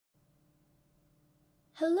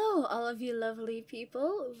Hello, all of you lovely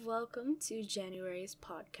people. Welcome to January's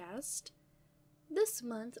podcast. This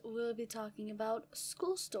month, we'll be talking about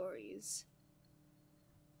school stories.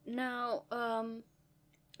 Now,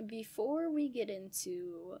 before we get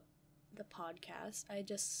into the podcast, I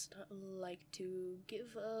just like to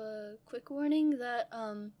give a quick warning that,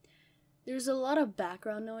 there's a lot of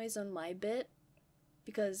background noise on my bit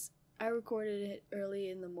because I recorded it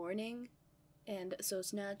early in the morning, and so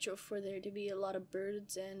it's natural for there to be a lot of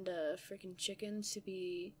birds and freaking chickens to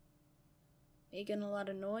be making a lot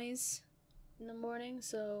of noise in the morning.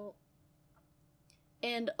 So,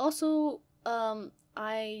 and also,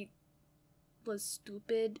 I was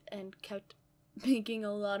stupid and kept making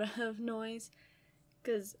a lot of noise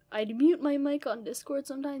because I'd mute my mic on Discord.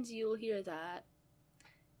 Sometimes you'll hear that,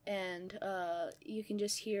 and you can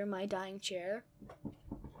just hear my dying chair.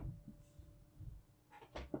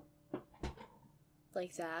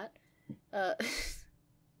 Like that. I'm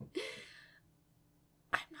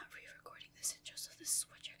not re-recording this intro, so this is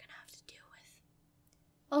what you're gonna have to deal with.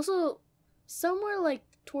 Also, somewhere like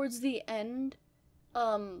towards the end,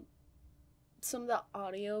 some of the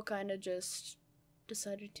audio kind of just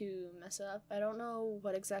decided to mess up. I don't know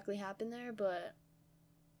what exactly happened there, but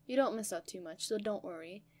you don't mess up too much, so don't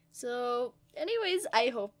worry. So, anyways, I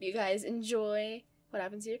hope you guys enjoy what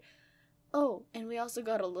happens here. Oh, and we also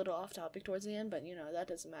got a little off topic towards the end, but that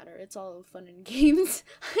doesn't matter. It's all fun and games.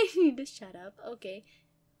 I need to shut up. Okay.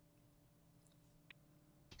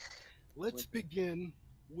 Let's begin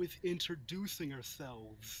with introducing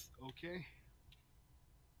ourselves, okay?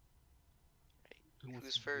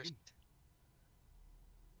 Who's first?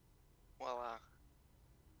 Well,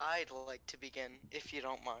 I'd like to begin, if you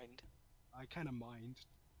don't mind. I kind of mind.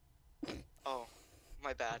 Oh,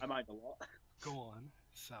 my bad. I mind a lot. Go on,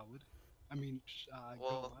 Salad. Go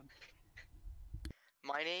Well, on.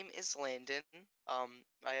 My name is Landon.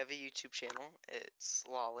 I have a YouTube channel. It's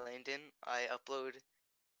Law Landon. I upload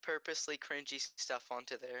purposely cringy stuff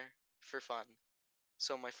onto there for fun,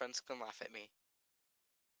 so my friends can laugh at me.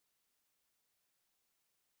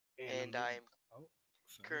 And I'm Oh,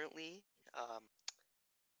 sorry. currently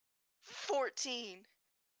 14.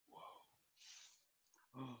 Whoa.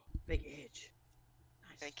 Oh, big age.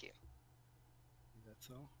 Nice. Thank you. That's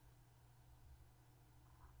all.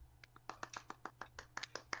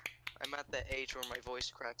 I'm at the age where my voice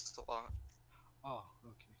cracks a lot. Oh,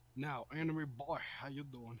 okay. Now, anime boy, how you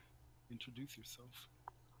doing? Introduce yourself.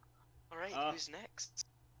 All right, who's next?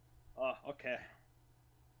 Oh, okay.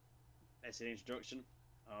 That's an introduction.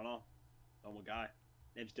 I don't know. Normal guy.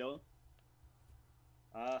 Name's Dylan.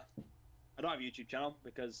 I don't have a YouTube channel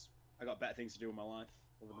because I got better things to do in my life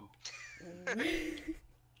other than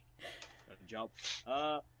got a job.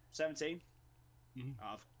 17. Mhm.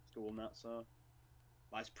 Out of school and that, so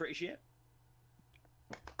life's pretty shit.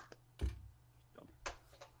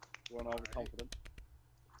 Run overconfident.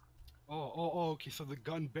 Okay, so the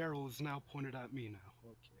gun barrel is now pointed at me now.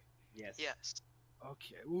 Okay. Yes. Yes.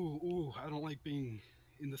 Okay, ooh, I don't like being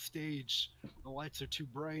in the stage. The lights are too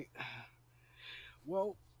bright.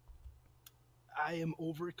 Well, I am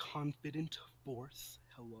Overconfident Force.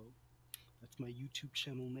 Hello. That's my YouTube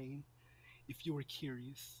channel name. If you were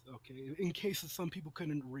curious, okay, in case some people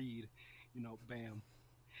couldn't read, bam.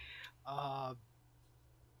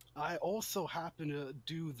 I also happen to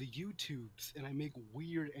do the YouTubes, and I make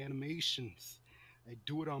weird animations. I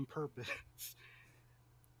do it on purpose.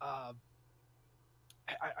 I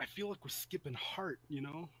feel like we're skipping Heart,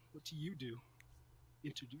 What do you do?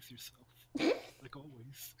 Introduce yourself, like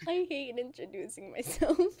always. I hate introducing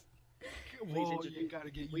myself. Well, you gotta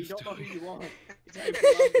get We used don't to know it. who you are. It's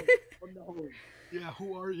everyone unknown. Yeah,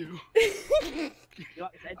 who are you? You're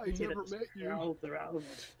like this I entity never that met you. prowls around.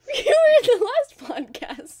 You were in the last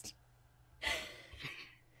podcast.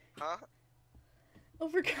 Huh? I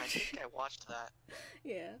Overcast. think I watched that.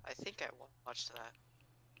 Yeah. I think I watched that.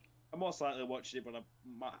 I most likely watched it, but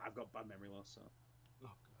I've got bad memory loss, so.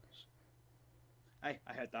 Oh gosh. Hey,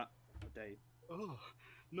 I heard that. How dare you? Oh,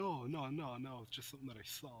 no. It's just something that I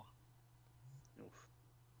saw. Oof.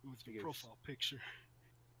 It was your Figures. profile picture.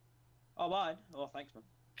 Oh, mine? Oh, thanks, man.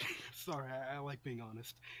 Sorry, I like being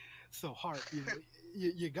honest. So, Hart,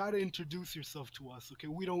 you gotta introduce yourself to us, okay?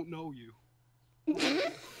 We don't know you.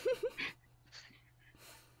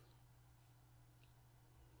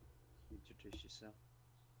 Introduce yourself.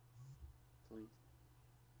 Please.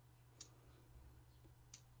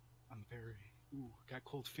 I'm very... Ooh, got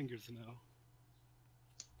cold fingers now.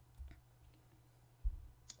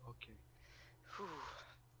 Okay. Whew.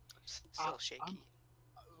 I'm still shaky.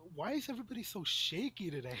 Why is everybody so shaky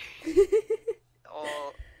today?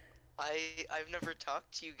 Oh, I've never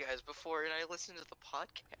talked to you guys before, and I listened to the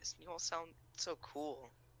podcast. And you all sound so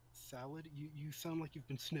cool. Salad, you sound like you've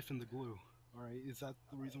been sniffing the glue. All right, is that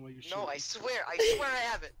the reason why you're No, I shaking? swear I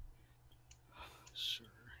haven't. Sure.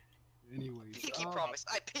 Anyways, Pinky promise.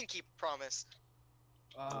 I pinky promise.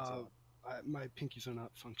 my pinkies are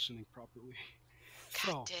not functioning properly.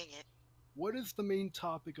 God So, dang it. what is the main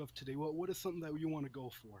topic of today? What is something that you want to go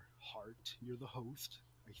for? Hart, you're the host,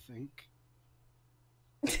 I think.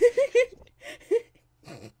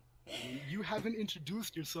 You haven't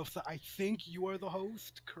introduced yourself, so I think you are the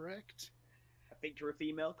host, correct? I think you're a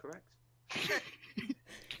female, correct?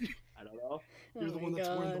 I don't know. You're Oh the my one that's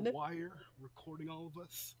wearing the God. wire, recording all of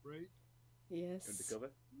us, right? Yes.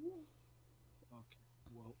 Undercover. Okay.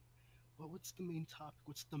 Well, what's the main topic?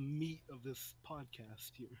 What's the meat of this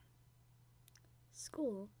podcast here?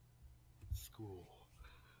 School. School.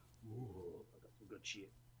 Ooh, I got some good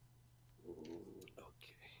shit.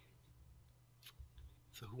 okay.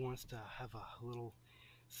 So who wants to have a little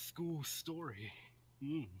school story?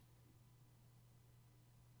 I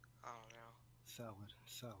don't know.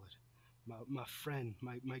 Salad. My friend,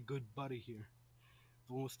 my good buddy here.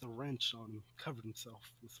 The one with the wrench on him, covered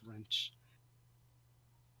himself with wrench.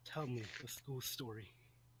 Tell me a school story.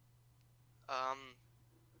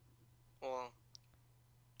 Well,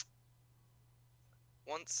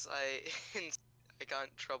 once I I got in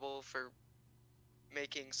trouble for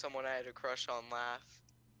making someone I had a crush on laugh,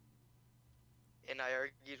 and I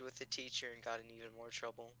argued with the teacher and got in even more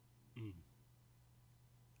trouble. Mm.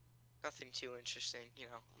 Nothing too interesting, you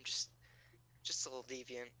know. I'm just a little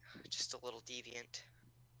deviant, just a little deviant.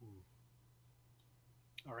 Ooh.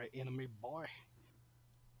 All right, anime boy.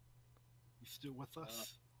 You still with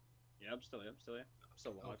us? Yeah, I'm still here. I'm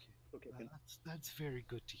still alive. Okay. Still kicking. That's very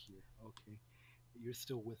good to hear. Okay, you're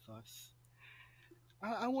still with us.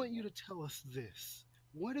 I want you to tell us this.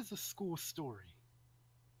 What is a school story?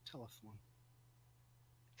 Tell us one.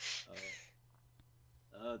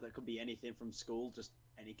 That could be anything from school, just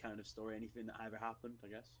any kind of story, anything that ever happened, I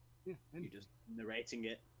guess. Yeah, You're just narrating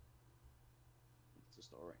it. It's a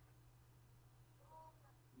story.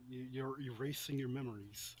 You're erasing your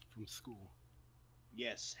memories from school.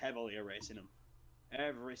 Yes, heavily erasing them.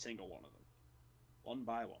 Every single one of them. One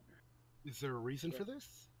by one. Is there a reason Yeah. for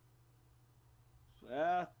this?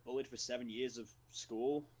 Bullied for 7 years of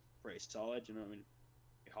school. Pretty solid, you know what I mean?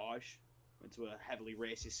 Harsh. Went to a heavily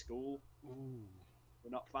racist school. Ooh.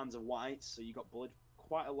 We're not fans of whites, so you got bullied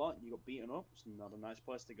quite a lot. You got beaten up. It's not a nice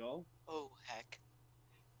place to go. Oh heck.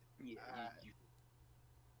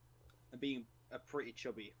 And being a pretty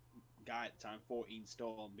chubby guy at the time, 14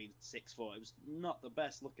 stone, being 6 foot, it was not the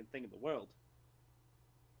best looking thing in the world.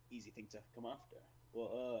 Easy thing to come after.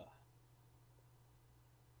 But,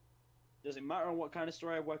 does it matter on what kind of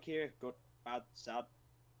story I work here? Good, bad, sad?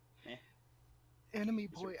 Enemy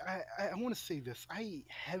boy, I want to say this. I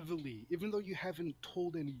heavily, even though you haven't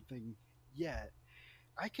told anything yet,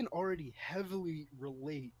 I can already heavily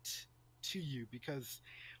relate to you because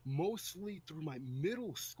mostly through my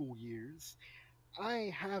middle school years,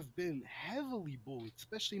 I have been heavily bullied,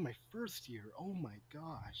 especially my first year. Oh my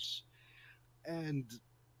gosh. And,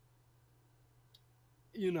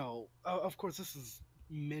 of course, this is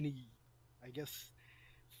many, I guess,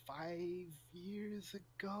 5 years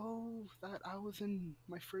ago that I was in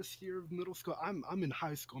my first year of middle school. I'm in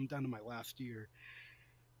high school. I'm down to my last year,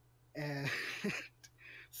 and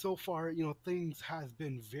so far, things has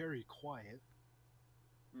been very quiet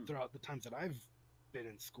throughout the times that I've been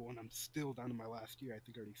in school, and I'm still down to my last year. I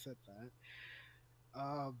think I already said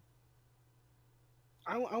that.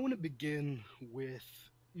 I want to begin with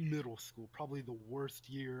middle school, probably the worst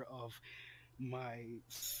year of my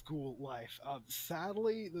school life.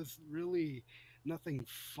 Sadly, there's really nothing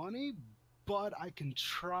funny, but I can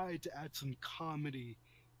try to add some comedy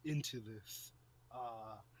into this.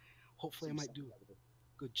 Hopefully, I might do a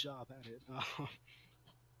good job at it.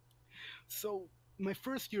 So, my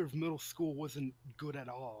first year of middle school wasn't good at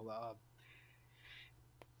all.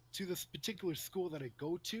 To this particular school that I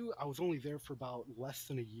go to, I was only there for about less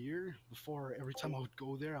than a year. Before every time I would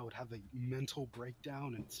go there, I would have a mental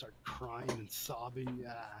breakdown and start crying and sobbing.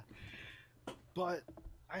 But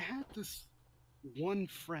I had this one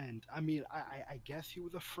friend. I mean, I guess he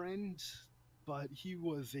was a friend, but he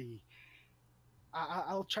was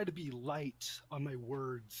I'll try to be light on my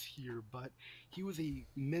words here, but he was a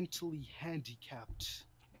mentally handicapped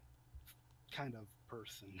kind of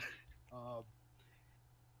person.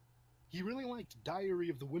 He really liked Diary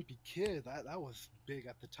of the Wimpy Kid. That was big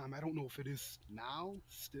at the time. I don't know if it is now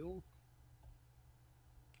still.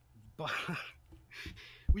 But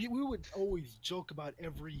we would always joke about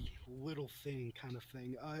every little thing, kind of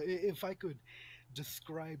thing. If I could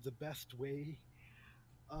describe the best way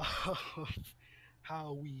of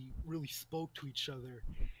how we really spoke to each other,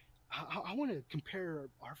 I want to compare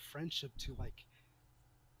our friendship to like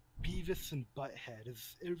Beavis and Butthead.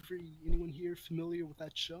 Is anyone here familiar with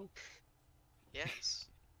that show? Yes.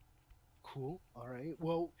 Cool. All right.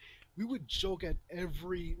 Well, we would joke at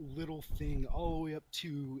every little thing, all the way up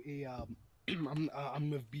to a. I'm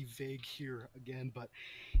gonna be vague here again, but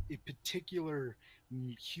a particular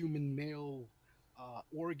human male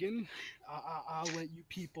organ. I'll let you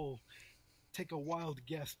people take a wild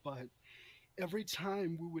guess, but every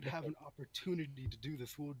time we would have an opportunity to do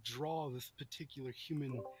this, we would draw this particular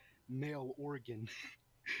human male organ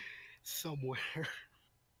somewhere.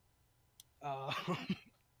 Uh,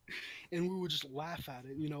 and we would just laugh at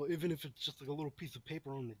it, even if it's just like a little piece of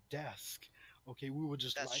paper on the desk. Okay, we would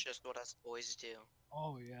just That's like, just what us boys do.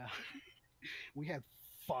 oh yeah, we had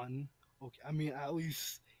fun. Okay, I mean, at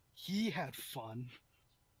least he had fun.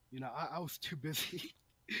 I was too busy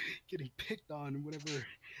getting picked on whenever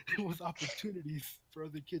there was opportunities for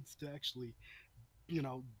other kids to actually, you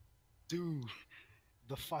know, do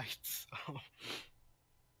the fights.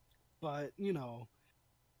 But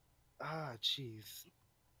jeez.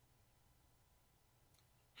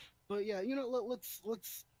 But yeah,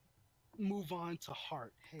 let's move on to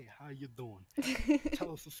Heart. Hey, how you doing?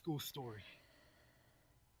 Tell us a school story.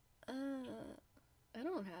 I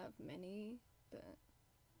don't have many, but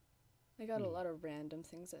I got a lot of random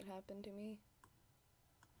things that happened to me.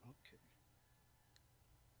 Okay.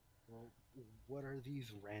 Well, what are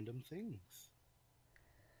these random things?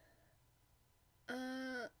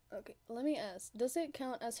 Okay, let me ask. Does it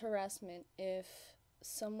count as harassment if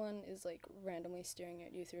someone is like randomly staring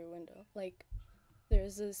at you through a window? Like,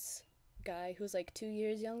 there's this guy who's like 2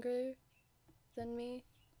 years younger than me,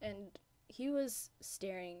 and he was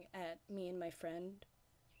staring at me and my friend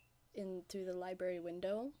in through the library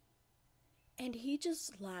window, and he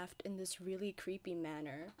just laughed in this really creepy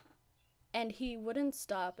manner, and he wouldn't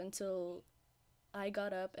stop until I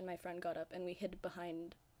got up and my friend got up and we hid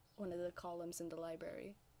behind one of the columns in the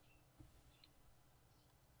library.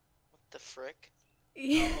 What the frick?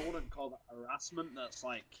 Yeah. I wouldn't call that harassment. That's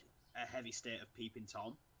like a heavy state of peeping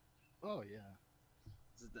Tom. Oh yeah.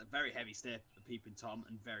 It's a very heavy state of peeping Tom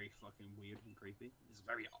and very fucking weird and creepy. It's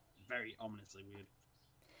very, very ominously weird.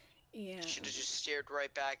 Yeah. Should have just stared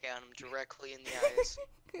right back at him directly in the eyes.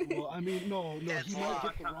 Well, I mean, no, Dead he might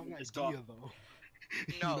get the lock. wrong It's idea gone. though.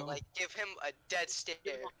 No, like give him a dead stare.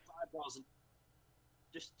 Give him the eyebrows and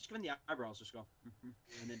just give him the eyebrows. Just go, and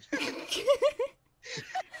then just.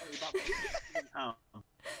 How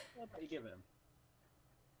about you give him?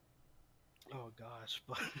 Oh gosh,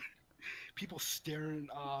 but people staring.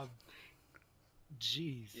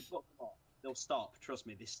 Jeez. They'll stop. Trust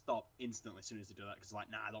me, they stop instantly as soon as they do that because like,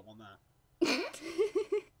 nah, I don't want that.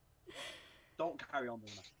 Don't carry on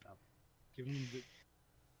doing that. No.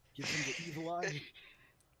 Give him the evil eye.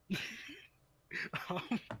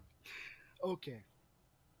 Okay.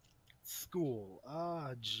 School.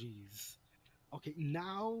 Jeez. Okay,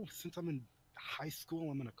 now since I'm in high school,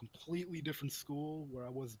 I'm in a completely different school where I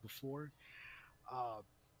was before.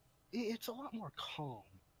 It's a lot more calm,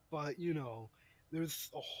 but there's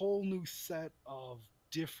a whole new set of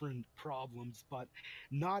different problems, but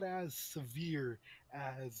not as severe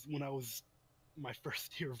as when I was my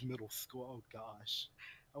first year of middle school. Oh gosh,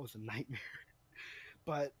 that was a nightmare.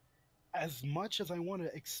 But as much as I want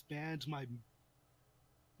to expand my,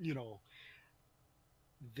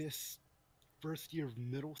 this first year of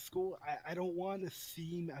middle school, I don't want to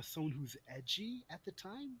seem as someone who's edgy at the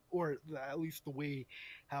time, or at least the way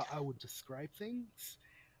how I would describe things.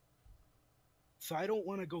 So I don't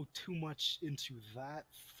want to go too much into that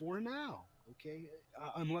for now, okay?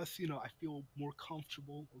 Unless, I feel more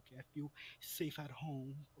comfortable, okay? I feel safe at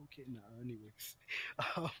home, okay? No, anyways.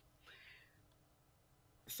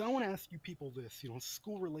 So I want to ask you people this,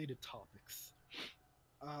 school-related topics.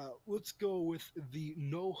 Let's go with the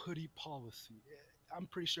no hoodie policy. I'm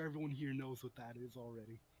pretty sure everyone here knows what that is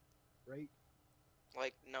already, right?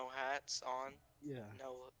 Like no hats on, Yeah.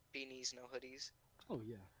 no beanies, no hoodies. Oh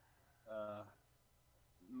yeah.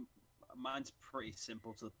 Mine's pretty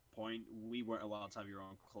simple to the point. We weren't allowed to have your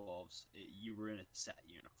own clothes. You were in a set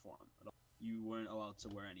uniform. You weren't allowed to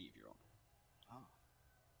wear any of your own. Oh.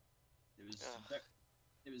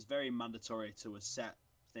 It was very mandatory to a set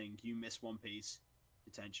thing. You miss one piece,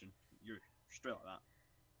 detention. You're straight like that.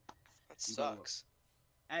 That sucks.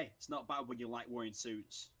 Hey, it's not bad when you like wearing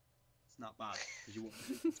suits. It's not bad because you walk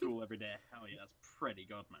to school every day. Hell yeah, that's pretty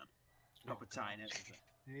good, man. Proper tie and everything.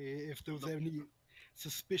 Hey, if there was any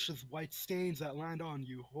suspicious white stains that land on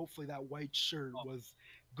you. Hopefully, that white shirt Oh. was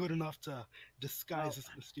good enough to disguise Well- this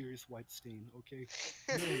mysterious white stain. Okay,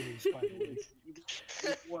 mayonnaise, by the way.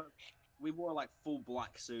 we wore, we wore like full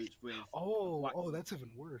black suits with black, That's even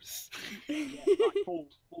worse. yeah, like full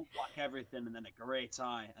black everything, and then a grey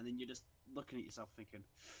tie, and then you're just looking at yourself thinking,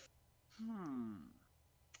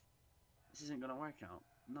 this isn't gonna work out.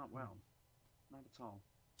 Not well, not at all.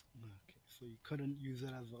 Okay, so you couldn't use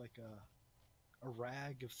it as like a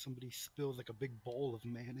rag if somebody spills like a big bowl of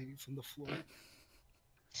mayonnaise on the floor.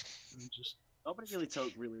 And just Nobody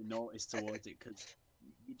really noticed towards it because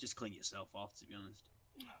you just clean yourself off. To be honest.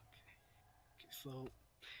 okay, so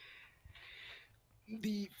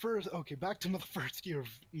back to the first year of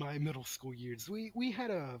my middle school years. We had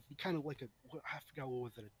a kind of like I forgot, what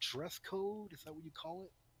was it, a dress code? Is that what you call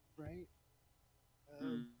it? Right?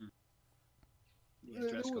 Mm. Yeah,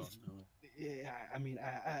 it dress code. was- Yeah, I mean,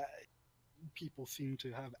 people seem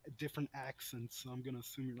to have different accents, so I'm gonna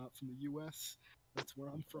assume you're not from the U.S. That's where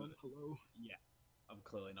I'm from. Hello. Yeah, I'm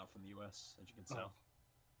clearly not from the US, as you can Oh. tell.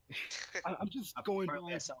 I'm just going by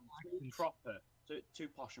Apparently I sound too accents. proper, too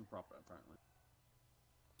posh and proper. Apparently.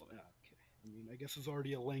 Okay. I mean, I guess there's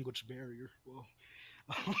already a language barrier. Well,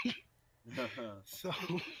 so,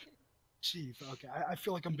 jeez. Okay, I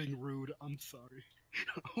feel like I'm being rude. I'm sorry.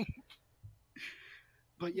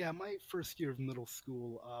 But yeah, my first year of middle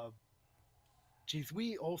school, geez,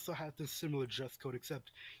 we also had this similar dress code,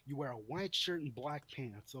 except you wear a white shirt and black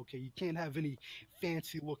pants. Okay, you can't have any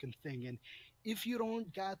fancy looking thing, and if you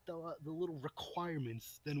don't got the little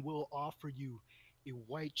requirements, then we'll offer you a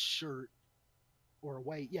white shirt or a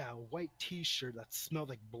white T-shirt that smelled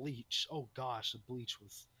like bleach. Oh gosh, the bleach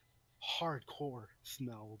was hardcore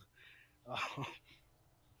smelled. Uh,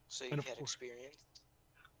 So you And of had course- experience.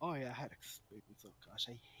 oh yeah, I had experience. Oh gosh,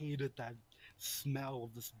 I hated that smell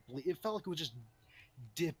of this bleach. It felt like it was just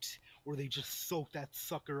dipped, or they just soaked that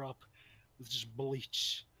sucker up with just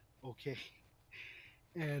bleach. Okay,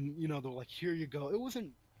 and they're like, here you go. It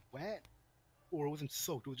wasn't wet or it wasn't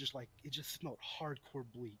soaked. It was just like it just smelled hardcore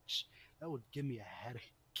bleach. That would give me a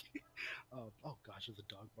headache. Oh gosh, there's a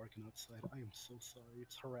dog barking outside. I am so sorry.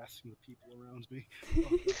 It's harassing the people around me.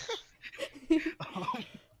 Oh, gosh.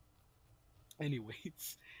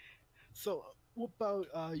 Anyways, so what about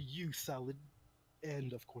you, Salad,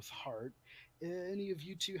 and of course Heart? Any of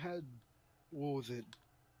you two had, what was it,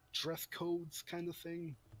 dress codes kind of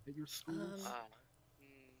thing at your schools?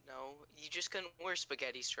 No, you just couldn't wear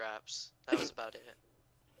spaghetti straps. That was about it.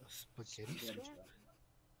 A spaghetti Yeah, strap?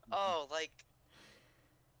 Oh, like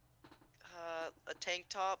a tank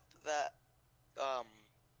top that um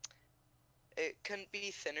it couldn't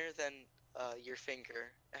be thinner than your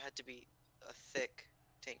finger. It had to be a thick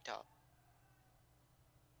tank top.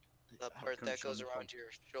 The part couldn't that show goes nipple. around your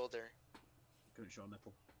shoulder. Couldn't show a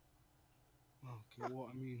nipple. Okay, well,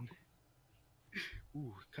 I mean,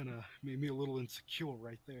 ooh, kind of made me a little insecure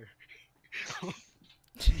right there.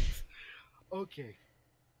 Jeez. Okay.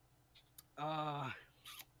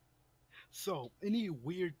 So, any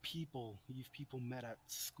weird people you've met at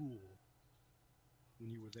school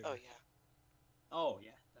when you were there? Oh yeah. Oh yeah,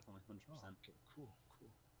 definitely, 100%. Oh, okay, cool.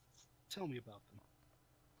 Tell me about them.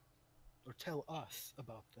 Or tell us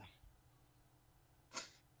about them.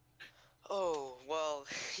 Oh, well,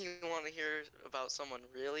 you want to hear about someone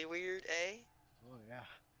really weird, eh? Oh, yeah.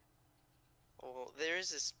 Well, there's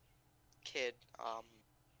this kid,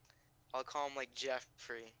 I'll call him like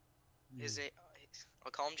Jeffrey. His name,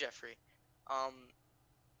 I'll call him Jeffrey. Um,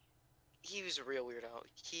 he was a real weirdo.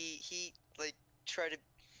 He like tried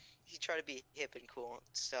to be hip and cool and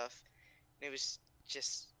stuff. And it was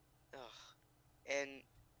just, ugh. And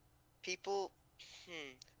people,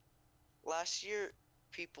 last year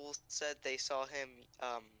people said they saw him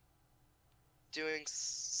doing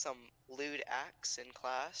some lewd acts in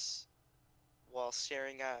class while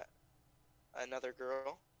staring at another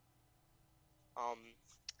girl.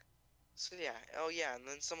 So yeah, oh yeah, and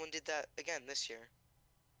then someone did that again this year.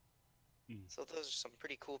 Hmm. So those are some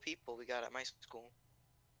pretty cool people we got at my school.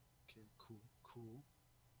 Okay, cool.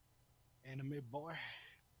 Anime boy.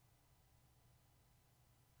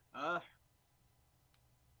 Does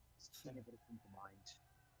anybody come to mind?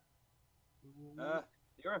 Well,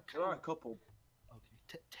 There are a couple,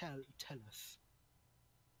 okay, tell us,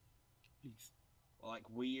 please. like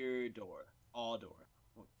weird or odd or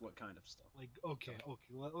what kind of stuff. Like, okay.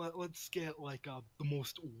 Let's get like the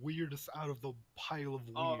most weirdest out of the pile of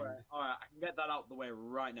weird. All right, I can get that out of the way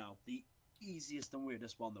right now. The easiest and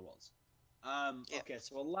weirdest one there was. Yeah. Okay,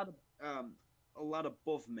 so a lad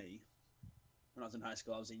above me, when I was in high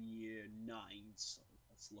school, I was in year 9, so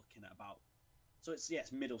that's looking at about. So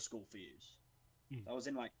it's middle school for you. I was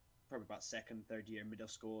in like probably about second, third year middle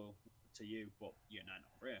school to you, but year 9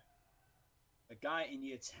 over here. A guy in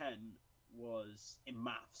year 10 was in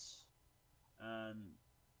maths, and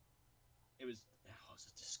it was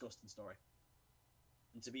a disgusting story.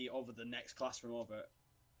 And to be over the next classroom over,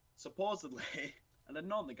 supposedly, and I'd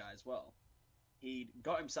known the guy as well, he'd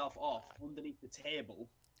got himself off underneath the table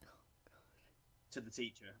to the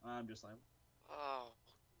teacher. And I'm just like, Oh,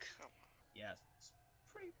 come on. yeah,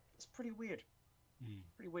 it's pretty weird. Mm.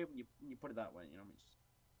 Pretty weird when you put it that way. You know,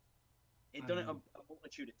 he'd done it a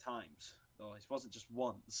multitude of times, though. It wasn't just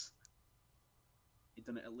once. He'd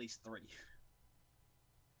done it at least 3.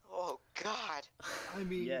 Oh, God. I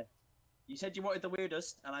mean, Yeah. You said you wanted the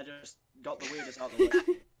weirdest, and I just got the weirdest out of the way.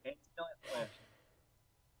 Okay,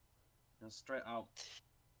 straight out.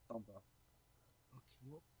 okay,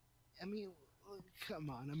 well, I mean, come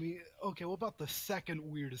on. I mean, okay, what about the second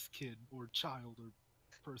weirdest kid or child or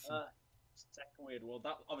person? Second weird. Well,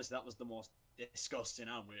 that was the most disgusting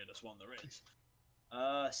and weirdest one there is.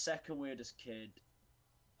 Second weirdest kid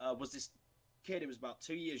was this kid who was about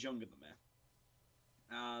 2 years younger than me,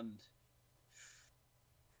 and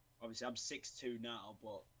obviously I'm 6'2" now,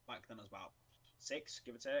 but back then I was about 6,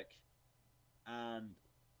 give or take. And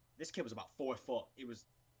this kid was about 4 foot. It was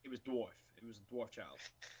dwarf. It was a dwarf child.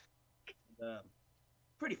 And,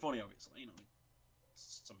 pretty funny, obviously. You know,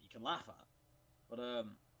 it's something you can laugh at. But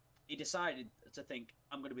he decided to think,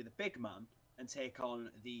 I'm going to be the big man and take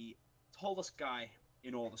on the tallest guy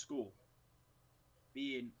in all the school,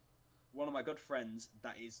 being one of my good friends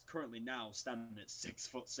that is currently now standing at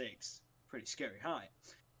 6'6", pretty scary height.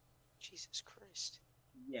 Jesus Christ.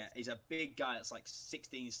 Yeah, he's a big guy that's like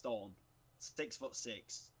 16 stone,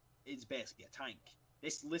 6'6". It's basically a tank.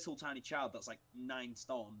 This little tiny child that's like 9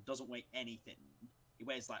 stone doesn't weigh anything. He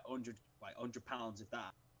weighs like 100 pounds if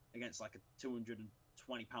that, against like a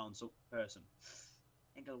 220-pound person.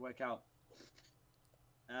 Ain't gonna work out.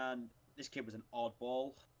 And this kid was an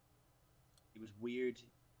oddball. He was weird.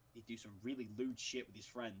 He'd do some really lewd shit with his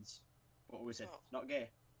friends. But always said, not gay.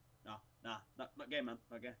 Nah, not gay, man,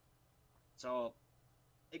 not gay. So,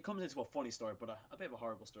 it comes into a funny story, but a bit of a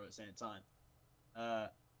horrible story at the same time.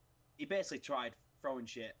 He basically tried throwing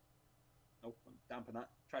shit. Oh, I'm damping that.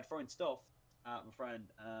 Tried throwing stuff at my friend,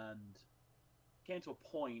 and came to a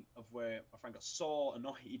point of where my friend got so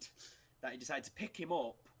annoyed that he decided to pick him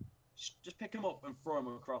up, just pick him up and throw him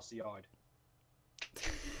across the yard.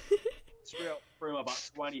 Straight up, threw him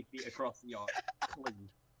about 20 feet across the yard. Clean.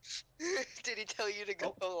 Did he tell you to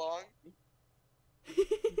go along?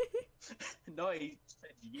 No, he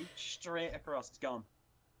said yeet straight across. It's gone.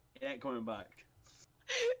 It ain't coming back.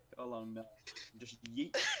 Go along now. Just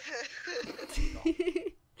yeet.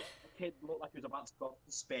 The kid looked like he was about to go up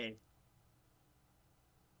to space.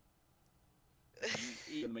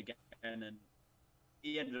 He him again, and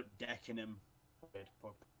he ended up decking him.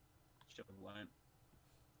 Should have learned.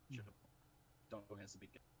 Should have. Don't go against the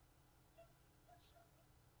big guy.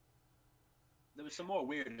 There was some more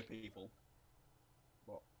weirder people,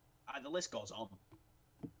 but the list goes on.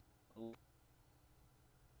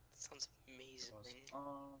 Sounds amazing.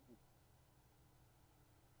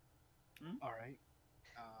 All right.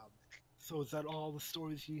 So is that all the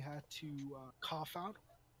stories you had to cough out?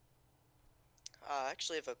 I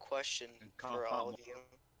actually have a question for all of you.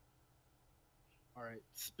 All right,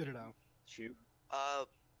 spit it out. Shoot.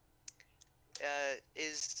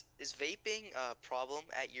 Is vaping a problem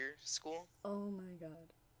at your school? Oh my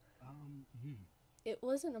god. Hmm. It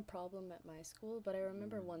wasn't a problem at my school, but I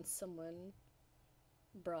remember once someone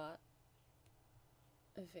brought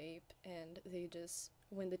a vape and they just,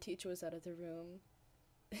 when the teacher was out of the room,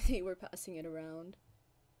 they were passing it around.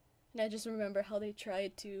 And I just remember how they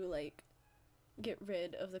tried to, like, get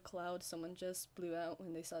rid of the cloud someone just blew out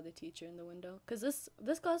when they saw the teacher in the window. Because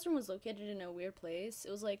this classroom was located in a weird place.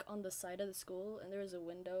 It was, like, on the side of the school, and there was a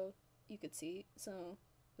window you could see. So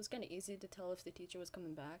it was kind of easy to tell if the teacher was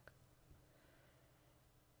coming back.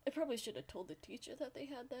 I probably should have told the teacher that they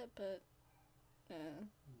had that, but...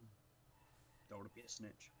 Don't want to be a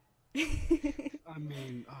snitch. I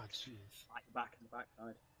mean, oh jeez. Like the back and the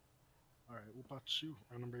backside. All right, what about you,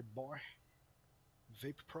 anime boy?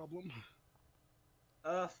 Vape problem?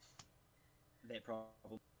 Vape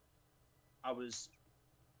problem. I was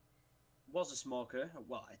a smoker.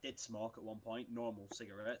 Well, I did smoke at one point, normal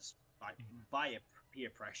cigarettes, via peer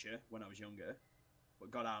pressure when I was younger,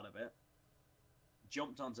 but got out of it.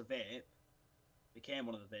 Jumped onto vape, became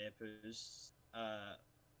one of the vapors.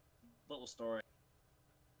 Little story.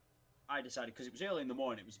 I decided, because it was early in the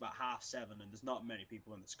morning, it was about 7:30, and there's not many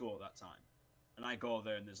people in the school at that time. And I go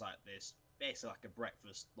there, and there's like this, basically like a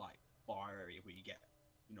breakfast like bar area where you get,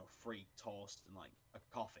 free toast and like a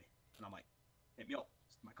coffee, and I'm like, hit me up,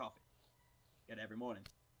 it's my coffee, get it every morning.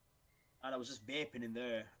 And I was just vaping in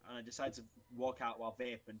there, and I decided to walk out while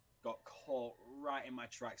vaping. Got caught right in my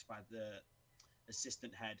tracks by the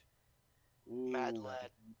assistant head. Mad Ooh, lad.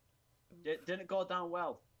 didn't go down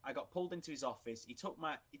well. I got pulled into his office. He took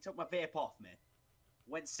my vape off me,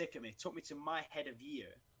 went sick at me, took me to my head of year,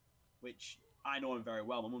 which I know him very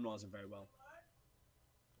well. My mum knows him very well.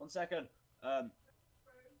 1 second. All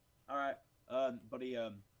right. But he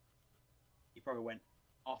probably went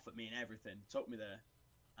off at me and everything. Took me there,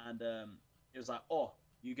 and it was like, oh,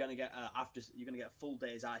 you're gonna get a full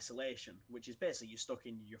day's isolation, which is basically you're stuck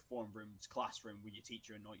in your form room's classroom with your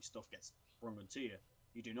teacher, and all your stuff gets sprung onto you.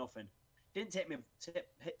 You do nothing. Didn't take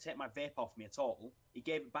my vape off me at all. He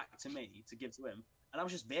gave it back to me to give to him, and I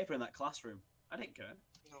was just vaping in that classroom. I didn't care.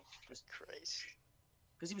 Oh, Christ.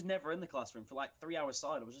 Because he was never in the classroom for like 3 hours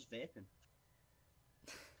solid. I was just vaping.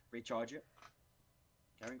 Recharge it.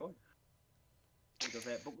 Carry on going.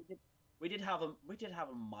 But we did have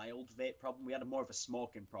a mild vape problem. We had more of a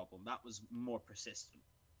smoking problem. That was more persistent.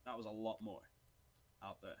 That was a lot more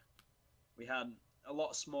out there. We had a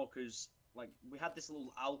lot of smokers. Like we had this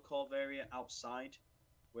little alcove area outside,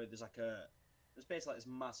 where there's basically like this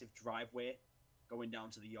massive driveway going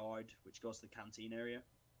down to the yard, which goes to the canteen area,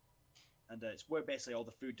 and it's where basically all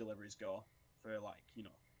the food deliveries go for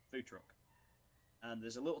food truck. And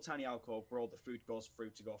there's a little tiny alcove where all the food goes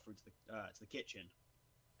through to the kitchen,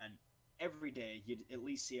 and every day you'd at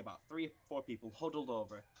least see about 3 or 4 people huddled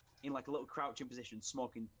over in like a little crouching position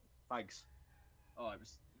smoking fags. Oh, it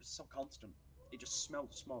was so constant. It just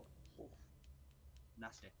smelled smoke. Oh,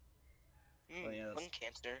 nasty. Well, yeah, Lung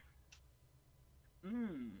cancer.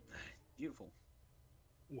 Beautiful.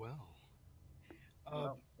 Well,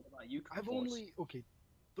 Well, what about you, I've Force? only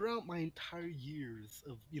throughout my entire years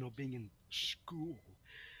of being in school,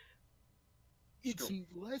 it's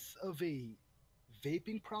less of a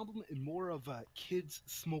vaping problem and more of a kids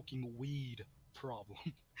smoking weed problem.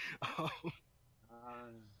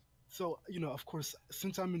 So, of course,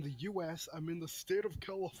 since I'm in the US, I'm in the state of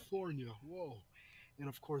California. Whoa. And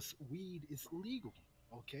of course, weed is legal,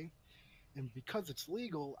 okay? And because it's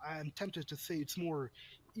legal, I'm tempted to say it's more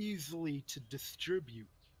easily to distribute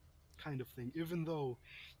kind of thing, even though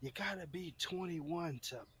you gotta be 21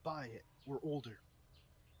 to buy it or older.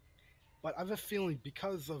 But I have a feeling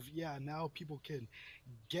because of, now people can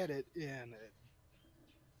get it in,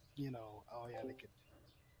 oh yeah, they could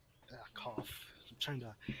cough. I'm trying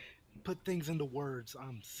to put things into words.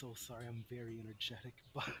 I'm so sorry. I'm very energetic,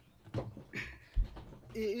 but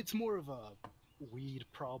it's more of a weed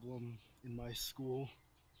problem in my school,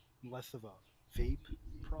 less of a vape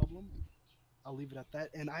problem. I'll leave it at that.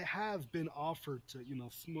 And I have been offered to,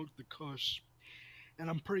 smoke the kush, and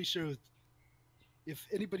I'm pretty sure if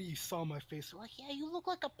anybody saw my face, they're like, "Yeah, you look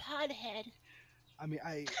like a pothead." I mean,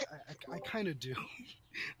 I kind of do,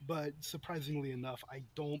 but surprisingly enough, I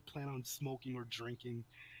don't plan on smoking or drinking.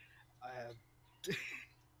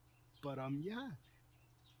 But yeah.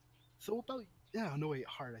 So about no wait,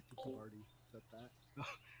 Hart. I think you already said that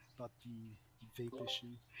about the vape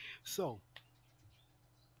issue. So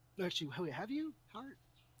actually, wait, have you, Hart?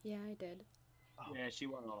 Yeah, I did. Oh, Yeah, she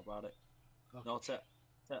went on about it. okay. No, to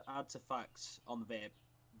add to facts on the vape,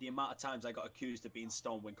 the amount of times I got accused of being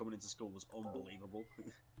stoned when coming into school was unbelievable.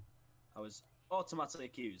 I was automatically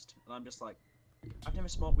accused, and I'm just like, I've never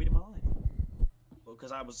smoked weed in my life.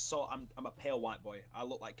 Because I'm a pale white boy. I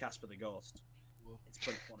look like Casper the Ghost. Well, It's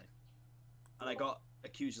pretty funny. And I got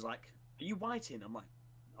accused as like, "Are you whiting?" I'm like,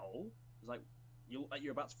 "No." It's like, "You look like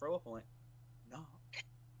you're about to throw up." I'm like, "No,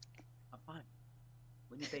 I'm fine.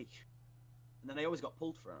 When you be?" And then I always got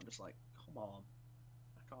pulled for it. I'm just like, "Come on,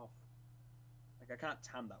 back off." Like I can't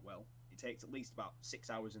tan that well. It takes at least about 6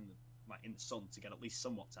 hours in the sun to get at least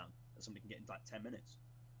somewhat tan. That somebody can get in like 10 minutes.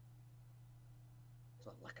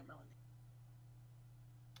 It's like a melon.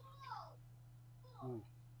 ooh,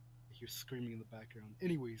 I hear screaming in the background.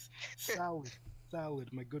 Anyways, Salad,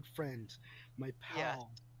 my good friend, my pal, Yeah.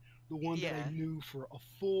 the one that Yeah. I knew for a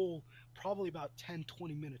full, probably about 10,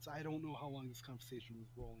 20 minutes. I don't know how long this conversation was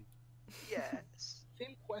rolling. Yes.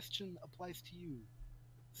 Same question applies to you,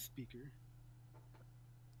 speaker.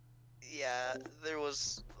 Yeah, there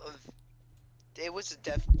was. It was a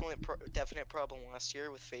definite problem last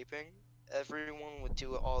year with vaping. Everyone would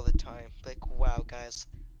do it all the time. Like, wow, guys,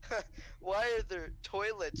 why are there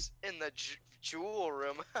toilets in the jewel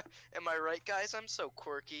room? Am I right, guys? I'm so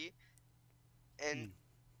quirky. And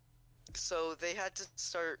so they had to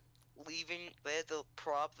start leaving. They had to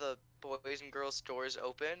prop the boys and girls doors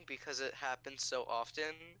open because it happened so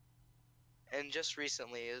often. And just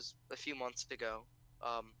recently, is a few months ago,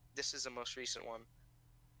 This is the most recent one.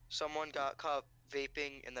 Someone got caught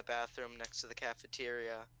vaping in the bathroom next to the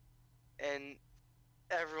cafeteria, and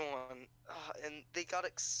everyone, and they got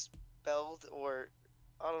expelled, or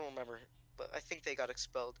I don't remember, but I think they got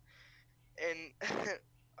expelled. And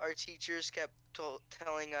our teachers kept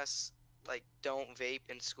telling us like don't vape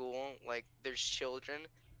in school, like there's children,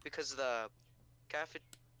 because the cafe.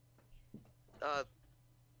 Uh,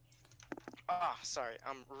 sorry,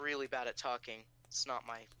 I'm really bad at talking. It's not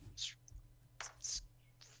my.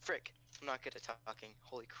 Frick, I'm not good at talking.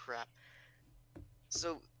 Holy crap.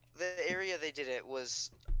 So the area they did it was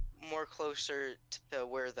more closer to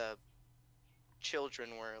where the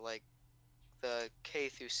children were, like the K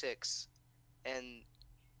through 6. And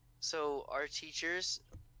so our teachers,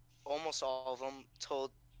 almost all of them,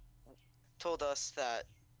 told us that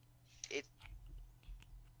it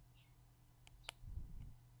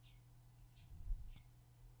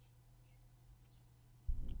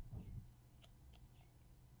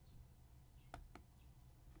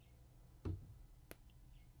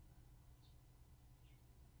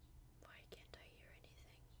Why can't I hear anything?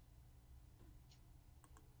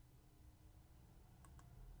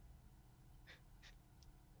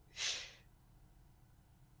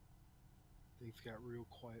 Things got real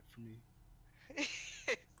quiet for me.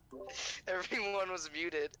 everyone was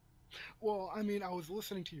muted. Well, I mean, I was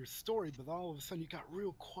listening to your story, but all of a sudden you got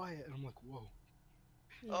real quiet, and I'm like, whoa.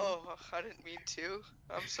 Yeah. Oh, I didn't mean to.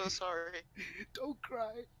 I'm so sorry. Don't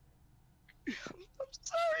cry. I'm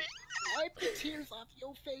sorry. Wipe the tears off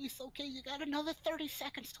your face, okay? You got another 30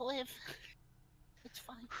 seconds to live. It's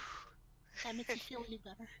fine. That makes you feel any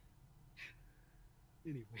better.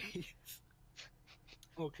 Anyways.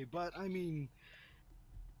 Okay, but I mean,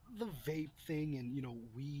 the vape thing and,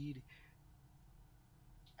 weed.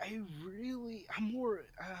 I'm more,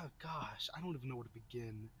 gosh, I don't even know where to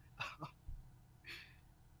begin.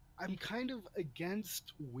 I'm kind of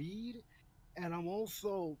against weed, and I'm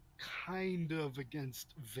also kind of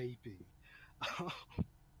against vaping.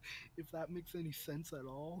 If that makes any sense at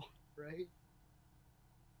all, right?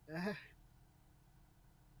 Eh?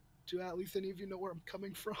 Do at least any of you know where I'm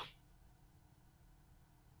coming from?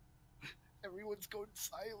 Everyone's going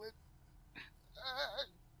silent.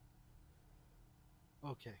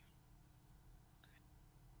 Okay.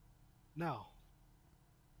 Now,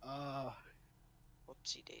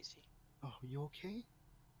 Whoopsie daisy. oh, you okay?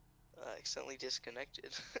 Accidentally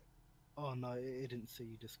disconnected. Oh, no, it didn't say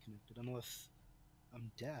you disconnected, unless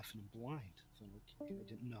I'm deaf and I'm blind. So, okay, I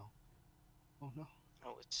didn't know. Oh, no.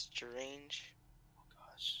 Oh, it's strange. Oh,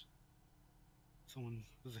 gosh.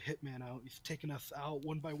 There's a hitman out. He's taking us out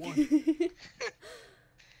one by one. I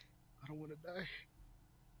don't want to die.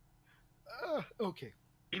 Okay.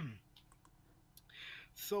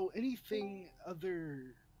 So, anything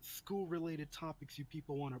other school-related topics you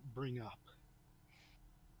people want to bring up?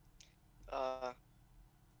 I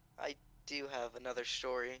do have another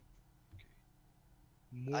story.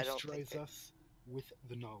 I don't think Moisturize us with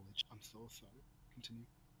the knowledge. I'm so sorry. Continue.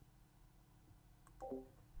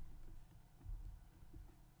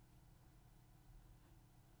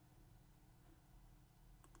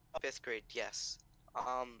 Fifth grade, yes.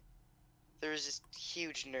 There was this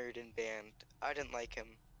huge nerd in band. I didn't like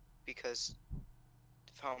him because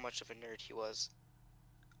of how much of a nerd he was.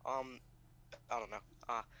 I don't know.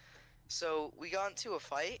 So we got into a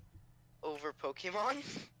fight over Pokemon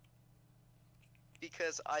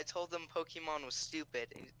because I told him Pokemon was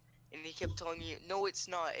stupid, and he kept telling me, no, it's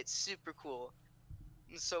not. It's super cool.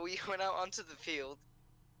 And so we went out onto the field,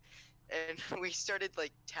 and we started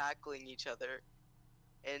like tackling each other,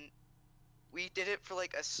 and we did it for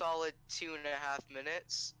like a solid 2.5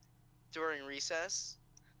 minutes during recess.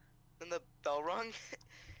 Then the bell rung,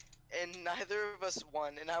 and neither of us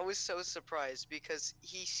won, and I was so surprised because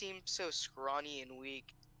he seemed so scrawny and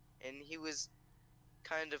weak, and he was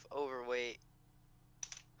kind of overweight,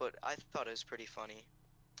 but I thought it was pretty funny.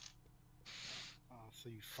 So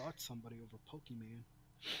you fought somebody over Pokemon.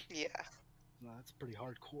 Yeah. No, that's pretty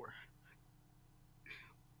hardcore.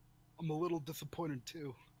 I'm a little disappointed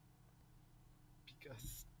too.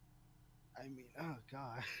 Because, I mean, oh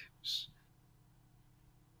gosh.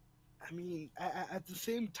 I mean, at the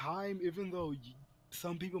same time, even though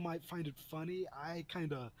some people might find it funny, I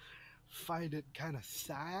kind of find it kind of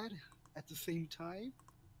sad at the same time.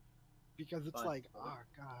 Because it's Fine. like, oh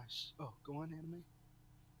gosh. Oh, go on, anime.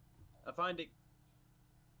 I find it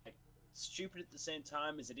like, stupid at the same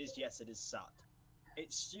time as it is. Yes, it is sad.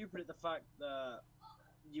 It's stupid at the fact that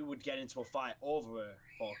you would get into a fight over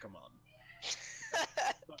Pokemon.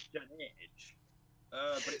 Such an age.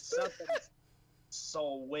 But it's sad that he's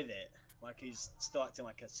so with it. Like he's still acting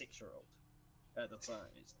like a 6-year-old. at the time.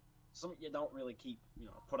 It's something you don't really keep,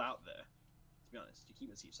 put out there. To be honest, you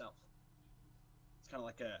keep it to yourself. It's kind of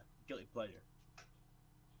like a guilty pleasure.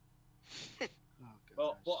 Oh,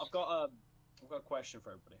 Well, gosh. I've got a question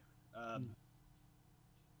for everybody.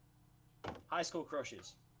 High school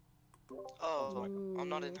crushes. Oh, I'm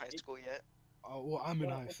not in Ooh. high school yet. Oh, well, I'm in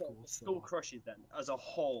Well, high okay, school, School so crushes then, as a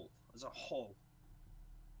whole.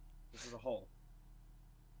 Just as a whole.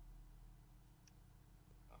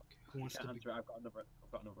 okay. Who wants to be?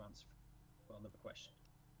 I've got another answer. I've got another question.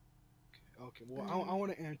 Okay. Well, I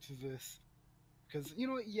want to answer this because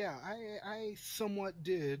yeah, I somewhat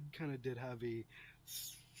kind of did have a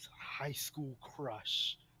high school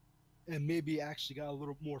crush, and maybe actually got a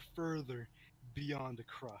little more further beyond a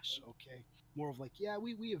crush. Okay, more of like, yeah,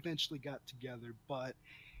 we eventually got together, but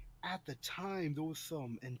at the time there was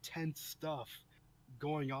some intense stuff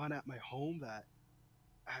going on at my home that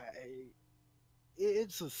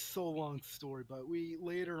it's a so long story, but we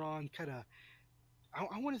later on kind of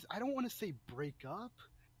I don't want to say break up,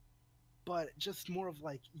 but just more of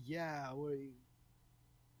like, yeah, we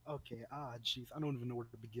okay, jeez, I don't even know where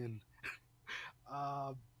to begin.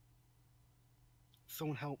 uh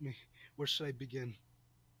Someone help me. Where should I begin?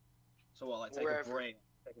 So what, like take Wherever. a break,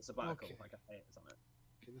 take a sabbatical, Okay. like I hate or something.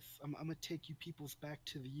 Okay, I'm gonna take you peoples back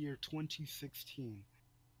to the year 2016.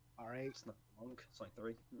 All right. It's not long. It's like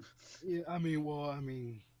 3. Yeah, I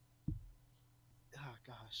mean, oh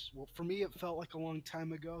gosh. Well, for me, it felt like a long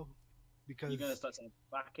time ago because You're gonna start saying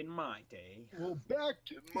back in my day. well, back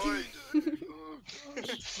in my day. Oh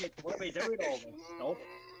gosh. What are we doing all this? Nope.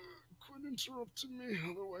 Quit interrupting me,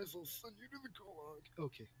 otherwise I'll send you to the gulag.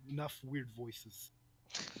 Okay, enough weird voices.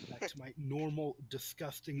 Back to my normal,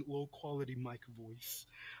 disgusting, low-quality mic voice.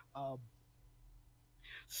 Um,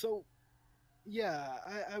 so yeah,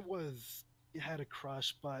 I had a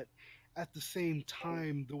crush, but at the same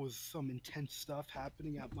time, there was some intense stuff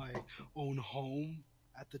happening at my own home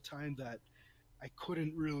at the time that I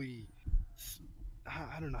couldn't really.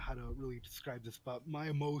 I don't know how to really describe this, but my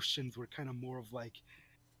emotions were kind of more of like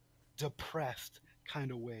depressed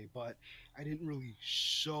kind of way, but I didn't really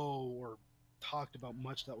show or talked about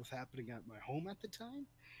much that was happening at my home at the time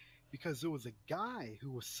because there was a guy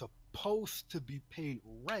who was supposed to be paying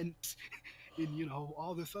rent and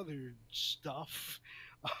all this other stuff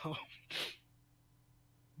um,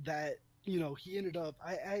 that he ended up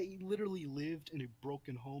I literally lived in a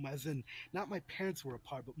broken home, as in not my parents were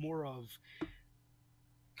apart, but more of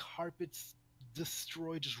carpets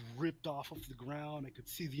destroyed, just ripped off of the ground. I could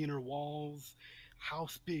see the inner walls,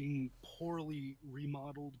 house being poorly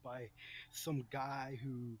remodeled by some guy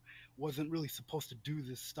who wasn't really supposed to do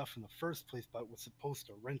this stuff in the first place, but was supposed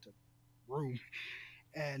to rent a room.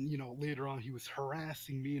 And later on, he was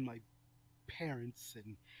harassing me and my parents,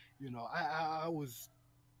 and I was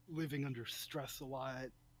living under stress a lot,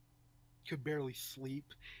 could barely sleep,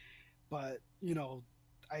 but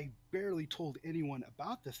I barely told anyone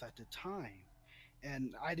about this at the time,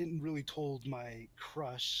 and I didn't really told my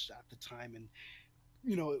crush at the time, and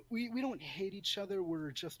we don't hate each other.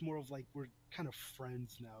 We're just more of like we're kind of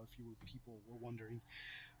friends now, if people were wondering.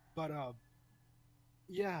 But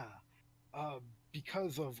yeah, uh,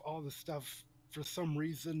 because of all the stuff, for some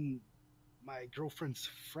reason, my girlfriend's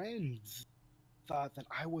friends thought that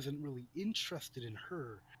I wasn't really interested in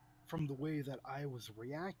her from the way that I was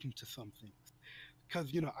reacting to some things.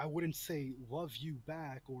 Because I wouldn't say love you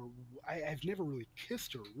back, or I've never really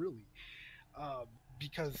kissed her really, uh,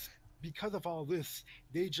 because of all this,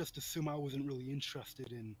 they just assume I wasn't really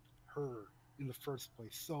interested in her in the first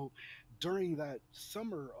place. So during that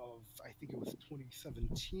summer of, I think it was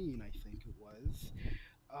 2017, I think it was,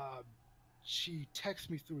 uh, she texted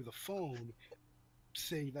me through the phone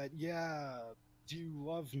saying that, yeah, do you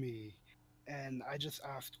love me? And I just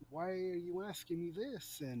asked, why are you asking me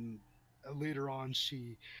this? And later on,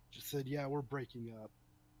 she just said, yeah, we're breaking up.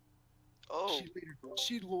 Oh,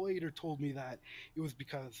 She later told me that it was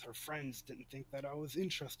because her friends didn't think that I was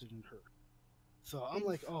interested in her. So I'm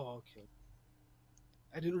like, oh, okay.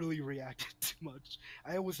 I didn't really react too much.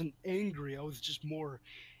 I wasn't angry. I was just more,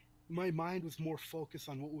 my mind was more focused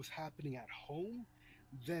on what was happening at home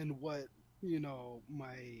than what,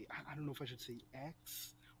 I don't know if I should say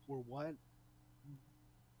ex or what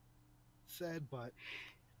said, but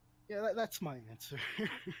yeah, that's my answer.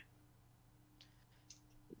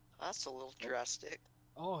 that's a little drastic.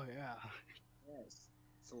 Oh, yeah. Yes.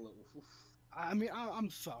 It's a little I mean, I'm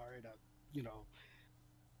sorry to,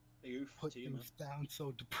 big oof put to you, man. things down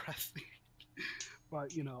so depressing.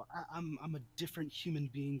 But I'm a different human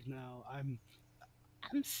being now.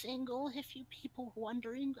 I'm single, if you people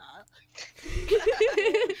wondering.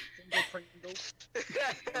 Single Pringle.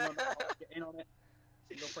 Get in on it.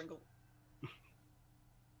 Single Pringle.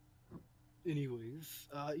 Anyways,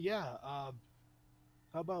 how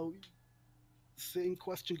about same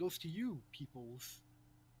question goes to you, peoples?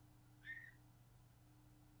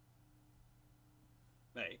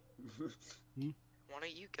 Hey. Why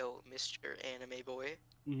don't you go, Mr. Anime Boy?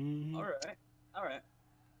 Mm-hmm. Alright.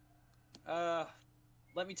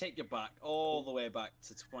 Let me take you back, all the way back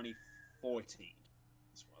to 2014.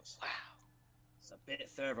 This was. Wow. It's a bit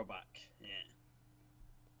further back, yeah.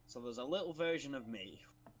 So there's a little version of me,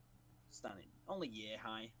 standing only year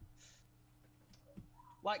high.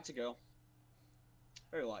 Liked a girl.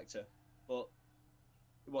 Very liked her. But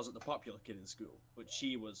it wasn't the popular kid in school. But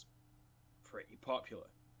she was pretty popular.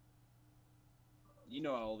 You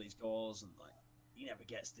know how all these girls, and like, he never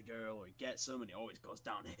gets the girl, or he gets them, and it always goes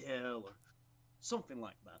downhill, or something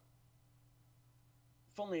like that.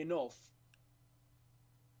 Funnily enough,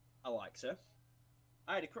 I liked her.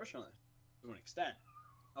 I had a crush on her, to an extent.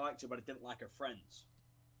 I liked her, but I didn't like her friends.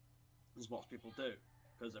 As most people do.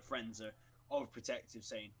 Because her friends are overprotective,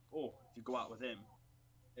 saying, oh, if you go out with him,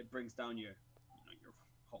 it brings down your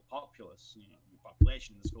whole populace, your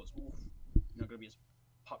population in the school. Oof, you're not going to be as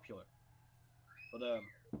popular. But,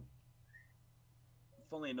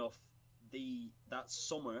 funnily enough, that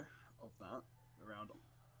summer of that, around,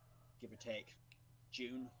 give or take,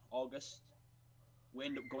 June, August, we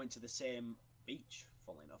ended up going to the same beach,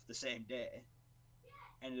 funnily enough, the same day.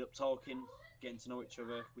 Ended up talking, getting to know each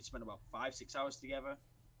other. We spent about 5-6 hours together.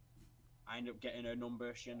 I ended up getting her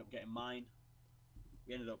number, she ended up getting mine.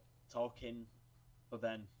 We ended up talking, but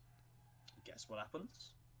then, guess what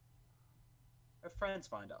happens? Her friends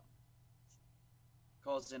find out.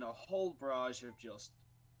 Causing a whole barrage of just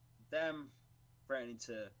them threatening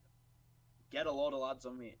to get a load of lads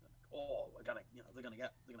on me. Like, oh, they're gonna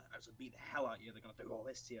actually beat the hell out of you. They're gonna do all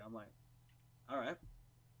this to you. I'm like, all right.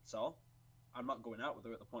 So, I'm not going out with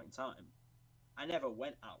her at the point in time. I never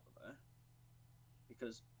went out with her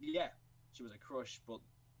because, yeah, she was a crush, but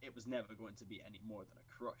it was never going to be any more than a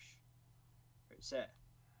crush, per se.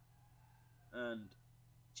 And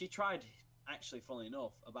she tried, actually, funnily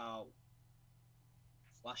enough, about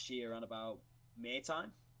last year around about May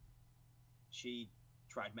time. She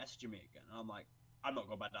tried messaging me again, and I'm like, I'm not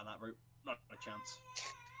going back down that route. Not a chance.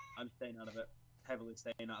 I'm staying out of it. Heavily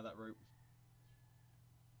staying out of that route.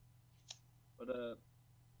 But it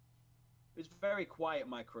was very quiet,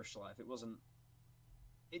 my crush life.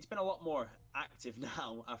 It's been a lot more active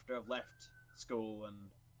now after I've left school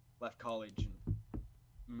and left college and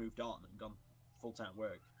moved on and gone full-time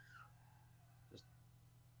work. It's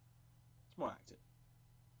more active.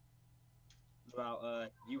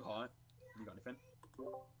 About you, Hart. You got anything?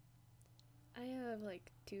 I have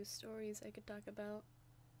like 2 stories I could talk about.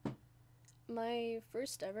 My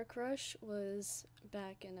first ever crush was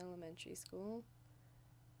back in elementary school.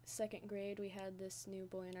 2nd grade, we had this new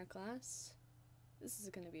boy in our class. This is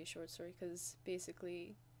gonna be a short story because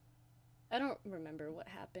basically, I don't remember what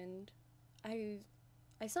happened. I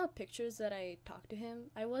saw pictures that I talked to him.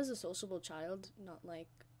 I was a sociable child, not like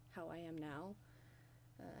how I am now.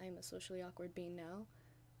 I'm a socially awkward being now.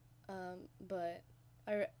 But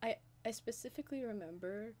I specifically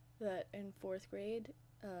remember that in 4th grade,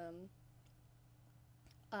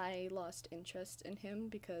 I lost interest in him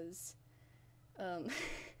because I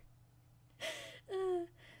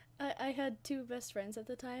had 2 best friends at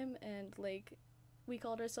the time, and like we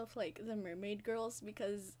called ourselves like the mermaid girls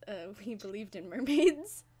because we believed in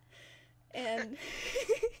mermaids. And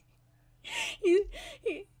he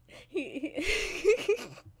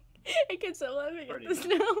I can't stop laughing at this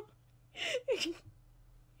now.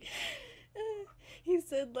 He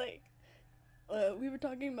said like we were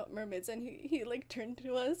talking about mermaids, and he like turned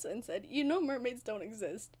to us and said, "You know mermaids don't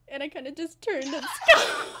exist." And I kind of just turned and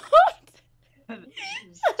scoffed. Oh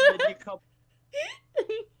my god!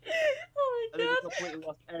 And then you completely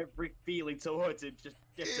lost every feeling towards him, just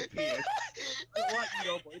disappeared. I don't like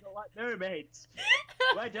you, but you don't like mermaids.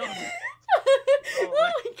 Why don't you? Oh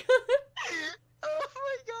my god! Oh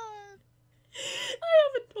my god! I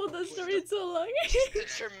haven't told that story in so long. The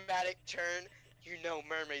dramatic turn. You know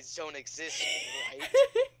mermaids don't exist, right?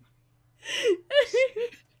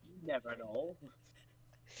 You never know.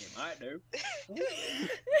 You might do.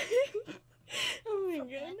 Oh my From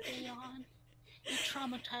god. that day on, he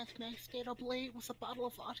traumatized me. I stayed up late with a bottle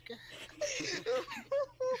of vodka.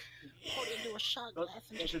 Poured it into a shot glass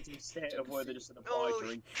and Get into a state of where they're just in a boy Oh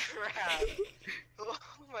drink. crap! Oh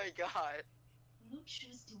my god! Blue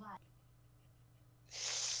shoes do I?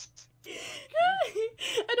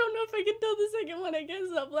 I don't know if I can tell the second one. I can't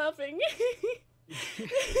stop laughing.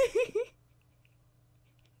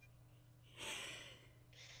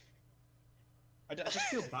 I just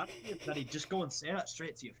feel bad for you that he'd just go and say that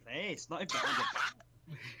straight to your face, not even behind your back.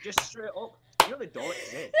 Just straight up. You really don't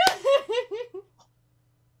exist.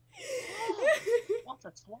 What a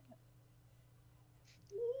twat.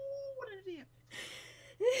 Ooh, what an idiot.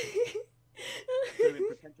 Could have been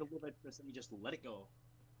potential love interest and you just let it go.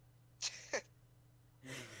 A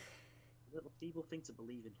little feeble thing to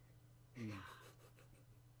believe in.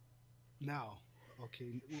 Now,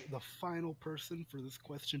 okay, the final person for this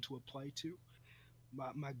question to apply to,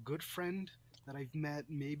 my good friend that I've met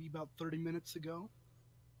maybe about 30 minutes ago.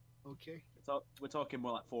 Okay. We're talking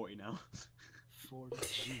more like 40 now. 40,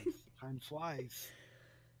 jeez, time flies.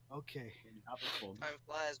 Okay. Time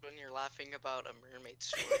flies when you're laughing about a mermaid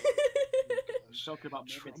story. Gosh, talking about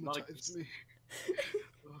mermaids, not traumatized me.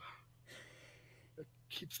 It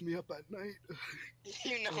keeps me up at night.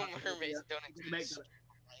 You know mermaids don't exist, right?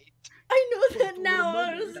 I know that now.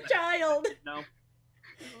 I was a child. No.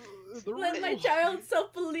 Let my child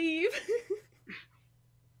self-believe.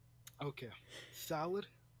 Okay, Salad,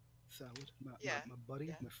 my buddy,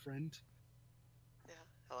 yeah. my friend. Yeah.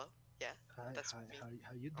 Hello. Yeah. Hi, That's hi, me.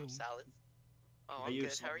 how you doing? I'm Salad. Oh, Are I'm you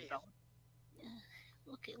good. How are you?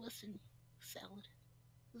 Okay, listen, Salad.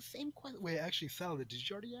 The same question. Wait, actually, Salad, did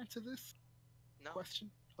you already answer this No.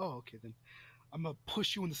 question? Oh, okay then. I'm gonna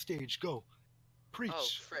push you on the stage. Go, preach. Oh,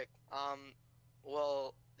 frick.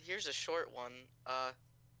 Well, here's a short one.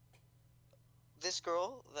 This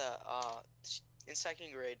girl that in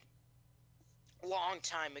second grade, long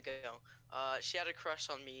time ago, she had a crush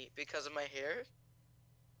on me because of my hair.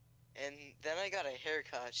 And then I got a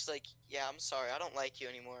haircut. She's like, "Yeah, I'm sorry, I don't like you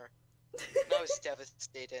anymore." And I was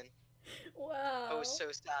devastated. Wow. I was so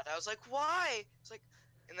sad. I was like, "Why?" It's like,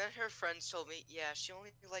 and then her friends told me, "Yeah, she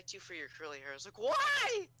only liked you for your curly hair." I was like,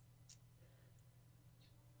 "Why?"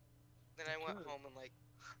 Then I went home and like,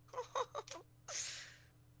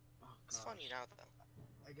 Oh, it's funny gosh. now though.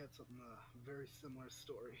 I got something very similar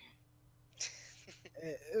story.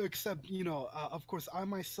 Except, of course, I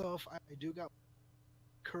myself, I do got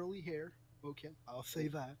curly hair. Okay, I'll say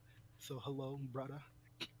that. So hello, brother.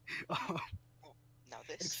 Now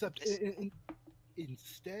this. Except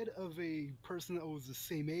instead of a person that was the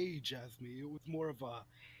same age as me, it was more of a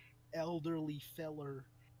elderly feller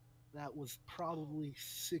that was probably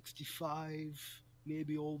 65,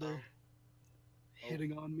 maybe older,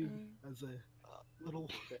 hitting on me as a little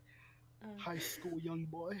high school young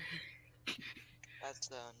boy.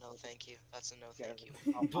 That's no thank you. That's a no thank you.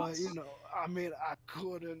 But I mean, I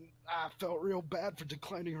felt real bad for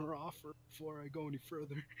declining her offer before I go any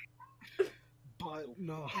further. But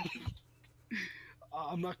no,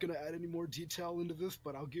 I'm not gonna add any more detail into this.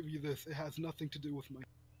 But I'll give you this: it has nothing to do with my.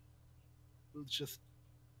 It's just,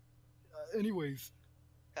 anyways.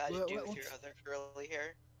 How do you do with your other curly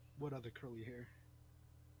hair? What other curly hair?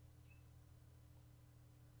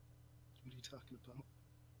 What are you talking about?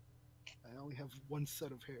 I only have one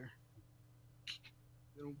set of hair.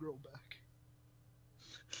 They don't grow back.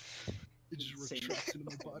 It just retracts into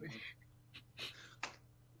my body.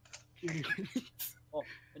 Oh,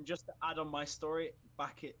 and just to add on my story,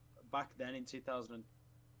 back then in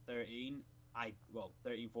 2013,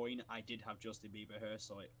 14, I did have Justin Bieber hair,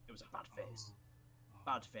 so it was a bad phase.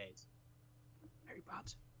 Bad phase. Very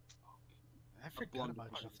bad. I forgot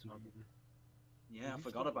about Justin Bieber. Yeah, I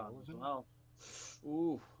forgot about him as well.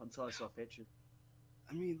 Ooh, until I saw a picture.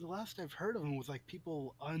 I mean, the last I've heard of him was like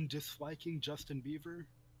people undisliking Justin Bieber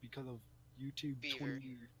because of YouTube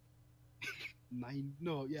 29.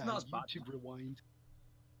 No, yeah, not as bad, YouTube Rewind.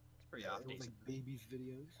 It's pretty It was like babies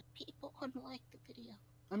videos. People unlike the video.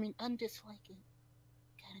 I mean, undislike it.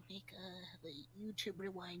 Gotta make the YouTube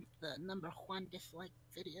Rewind the #1 dislike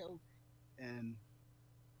video. And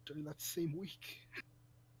during that same week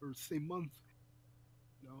or same month,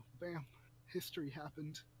 bam, history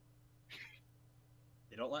happened.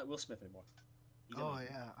 They don't like Will Smith anymore. Oh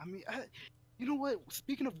yeah, I mean, you know what?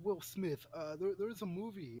 Speaking of Will Smith, there was a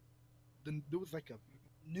movie. There was like a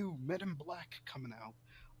new Men in Black coming out.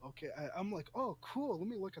 Okay, I'm like, oh cool. Let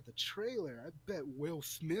me look at the trailer. I bet Will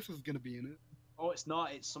Smith is gonna be in it. Oh, it's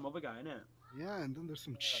not. It's some other guy, isn't it? Yeah, and then there's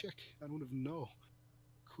some chick. I don't even know.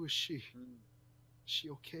 Who is she? Is she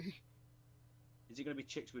okay? Is it gonna be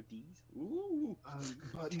chicks with D's? Ooh.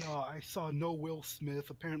 But no, I saw no Will Smith.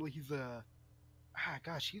 Apparently he's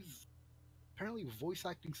he's apparently voice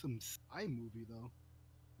acting some spy movie though,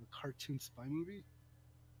 a cartoon spy movie.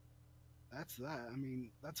 That's that. I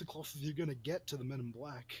mean, that's the closest you're gonna get to the Men in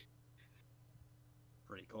Black.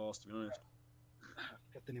 Pretty close, to be honest.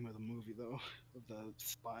 forgot the name of the movie though, of the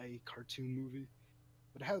spy cartoon movie.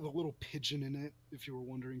 But it had a little pigeon in it, if you were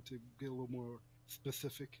wondering to get a little more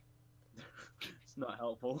specific. It's not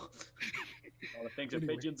helpful. All the things are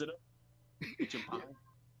Anyway. pigeons in it. Pigeon pie.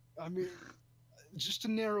 I mean, just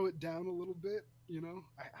to narrow it down a little bit, you know,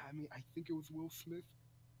 I mean, I think it was Will Smith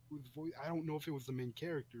with voice. I don't know if it was the main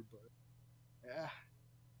character, but yeah.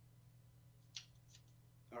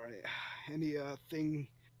 All right. Any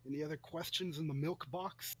other questions in the milk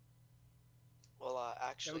box? Well, Haven't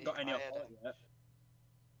actually, got any I up had on it yet.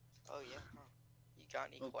 Oh yeah, huh. You got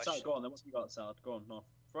any Well, questions? Sal, go on then. What you got, Sal? Go on, no.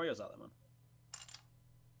 Throw yours out there, man.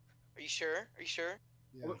 Are you sure? Are you sure?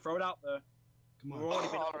 Yeah. Throw it out there. Come We've on. already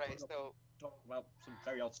been Alright, so talking about some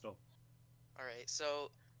very odd stuff. alright,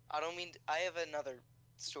 so I don't mean I have another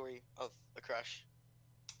story of a crush.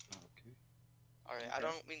 Okay. Alright, I Okay.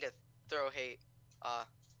 don't mean to throw hate,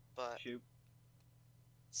 but Shoot.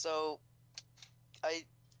 so I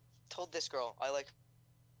told this girl I like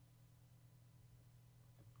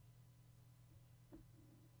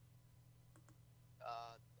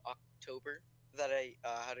October that I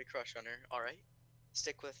had a crush on her. Alright,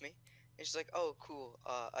 stick with me. And she's like, "Oh, cool.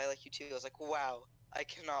 I like you too." I was like, "Wow, I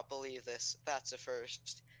cannot believe this. That's a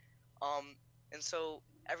first." And so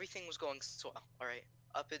everything was going swell. Alright,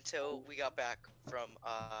 up until we got back from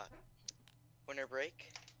winter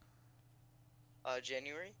break,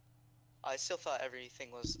 January. I still thought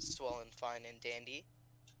everything was swell and fine and dandy.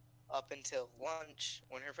 Up until lunch,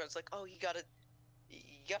 when her friend's like, "Oh, you gotta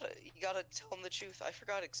tell him the truth." I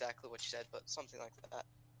forgot exactly what she said, but something like that.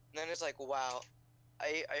 And then it's like, wow,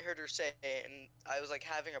 I heard her say it, and I was like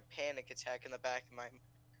having a panic attack in the back of my mind.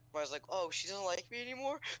 Where I was like, oh, she doesn't like me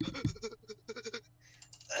anymore.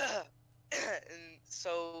 And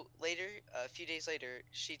so later, a few days later,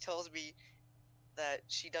 she tells me that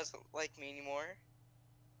she doesn't like me anymore.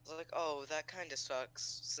 I was like, oh, that kind of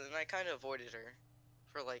sucks. So then I kind of avoided her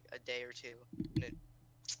for like a day or two. And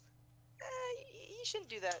you shouldn't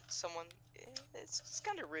do that to someone. It's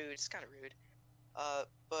kind of rude. It's kind of rude.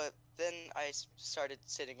 But then I started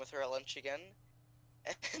sitting with her at lunch again,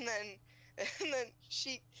 and then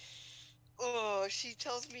she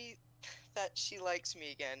tells me that she likes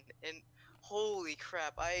me again, and holy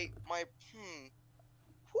crap, I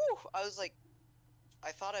was like,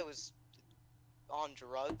 I thought I was on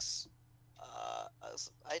drugs. I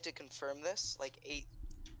had to confirm this like 8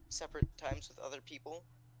 separate times with other people.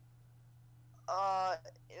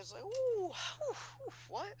 It was like,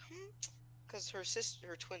 what? Because her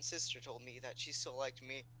twin sister told me that she still liked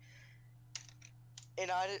me,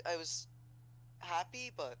 and I was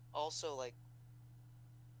happy, but also like,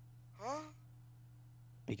 huh?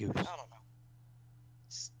 Big oops. I don't know.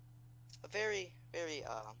 It's a very, very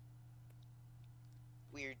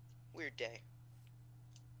weird day.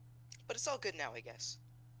 But it's all good now, I guess.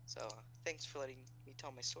 So thanks for letting me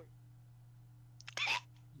tell my story.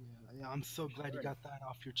 Yeah, I'm so glad you got that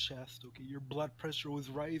off your chest. Okay, your blood pressure was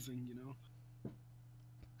rising, you know.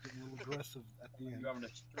 Getting a little aggressive at the end. You having a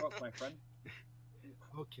stroke, my friend?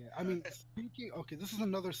 Okay, I mean, okay, this is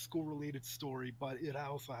another school-related story, but it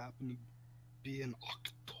also happened to be in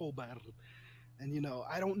October. And, you know,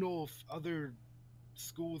 I don't know if other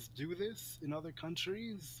schools do this in other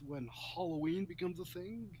countries when Halloween becomes a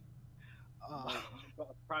thing. Well, you've got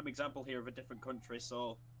a prime example here of a different country,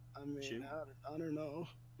 so I mean, shoot. I don't know.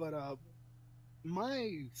 But,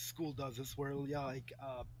 my school does this where, yeah, like,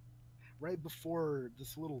 right before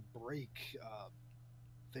this little break,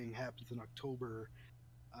 thing happens in October,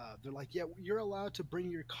 they're like, yeah, you're allowed to bring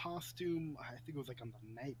your costume. I think it was like on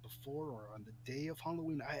the night before or on the day of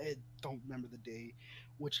Halloween. I don't remember the day,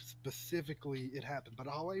 which specifically it happened. But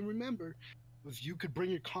all I remember was you could bring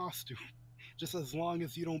your costume, just as long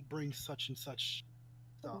as you don't bring such and such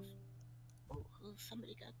stuff. Oh,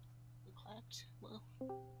 somebody got clapped. Well,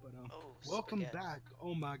 But Oh, welcome spaghetti. back.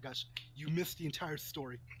 Oh my gosh, you missed the entire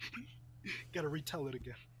story. Gotta retell it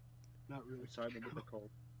again. Not really. Sorry, but the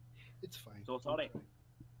cold. It's fine. So sorry.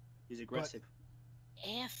 He's aggressive.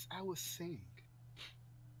 As I was saying,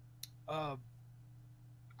 I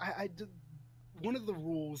did one of the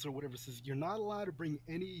rules or whatever says you're not allowed to bring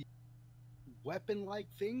any weapon-like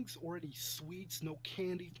things or any sweets, no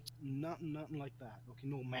candy, nothing like that. Okay,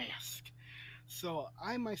 no mask. So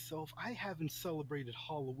I myself, I haven't celebrated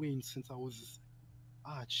Halloween since I was,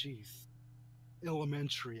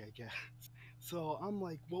 elementary, I guess. So I'm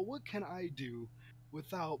like, well, what can I do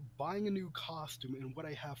without buying a new costume and what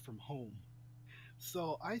I have from home?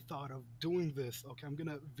 So I thought of doing this. Okay, I'm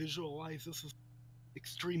gonna visualize this as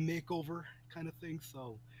extreme makeover kind of thing.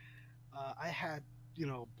 So I had,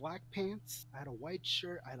 black pants, I had a white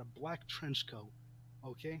shirt, I had a black trench coat.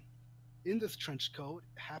 Okay, in this trench coat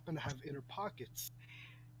happened to have inner pockets.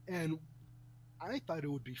 And I thought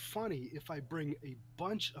it would be funny if I bring a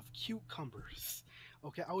bunch of cucumbers.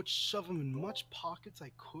 Okay, I would shove them in much pockets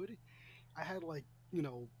I could. I had like,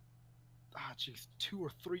 two or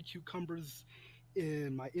three cucumbers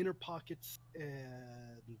in my inner pockets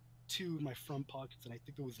and two in my front pockets, and I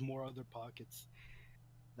think there was more other pockets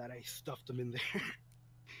that I stuffed them in there.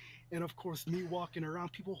 And of course, me walking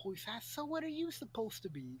around, people always ask, "So what are you supposed to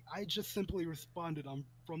be?" I just simply responded, "I'm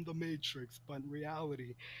from the Matrix," but in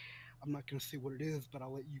reality, I'm not gonna say what it is, but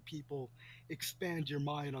I'll let you people expand your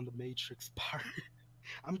mind on the Matrix part.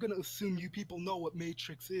 I'm gonna assume you people know what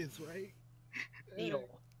Matrix is, right?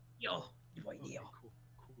 Neo. Yo, you boy Okay, Neo. cool.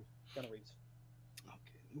 Gonna read.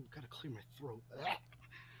 Okay, ooh, gotta clear my throat.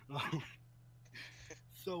 Um,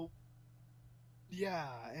 so, yeah,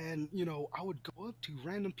 and I would go up to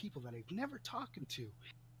random people that I've never talked to.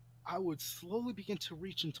 I would slowly begin to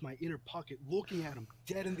reach into my inner pocket, looking at them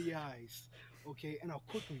dead in the eyes. Okay, and I'll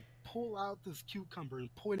quickly pull out this cucumber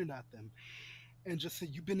and point it at them, and just say,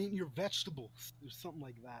 "You've been eating your vegetables," or something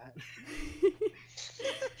like that.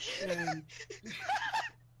 And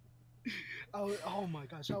oh my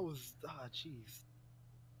gosh, jeez.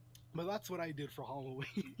 But that's what I did for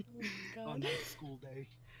Halloween on that school day.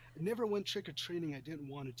 I never went trick or treating. I didn't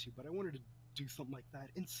want it to, but I wanted to do something like that.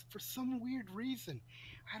 And for some weird reason,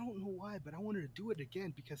 I don't know why, but I wanted to do it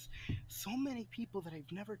again because so many people that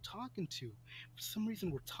I've never talked to, for some reason,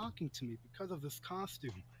 were talking to me because of this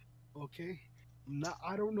costume. Okay.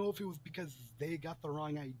 I don't know if it was because they got the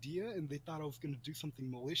wrong idea and they thought I was going to do something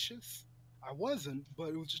malicious. I wasn't, but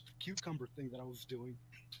it was just a cucumber thing that I was doing.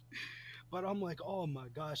 But I'm like, oh my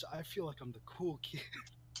gosh, I feel like I'm the cool kid.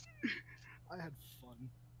 I had fun.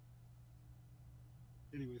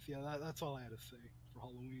 Anyways, yeah, that's all I had to say for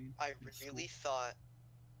Halloween. I in really school. thought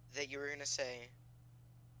that you were gonna say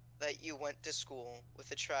that you went to school with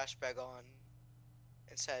a trash bag on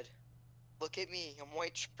and said, "Look at me, I'm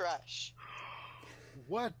white trash."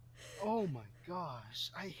 What? Oh my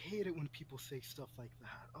gosh. I hate it when people say stuff like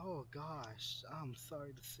that. Oh gosh. I'm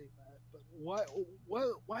sorry to say that. But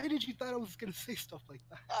why did you thought I was gonna say stuff like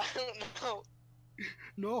that? I don't know.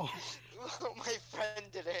 No. My friend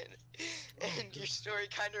did it, Oh, and your God. story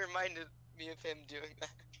kind of reminded me of him doing that.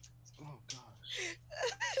 Oh gosh.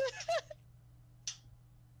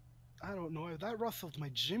 I don't know. That rustled my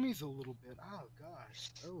jimmies a little bit. Oh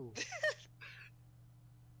gosh. Oh.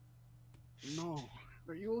 No.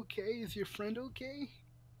 Are you okay? Is your friend okay?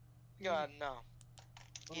 God, no,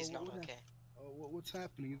 Oh, he's not what hap- okay. Oh, what's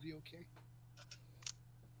happening? Is he okay?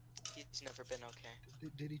 He's never been okay.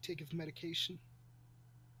 Did he take his medication?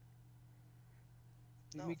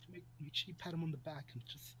 No. Make sure you pat him on the back and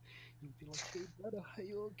just be like, "Hey, brother, are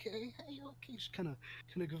you okay? Are you okay?" Just kind of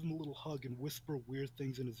give him a little hug and whisper weird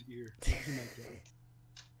things in his ear. Maybe he might get it.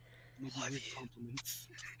 Maybe Love weird you. compliments.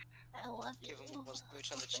 I love you. Give him a little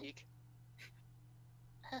smooch on the cheek.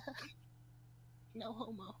 No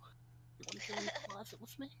homo. You want to go in the closet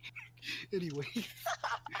with me? Anyways,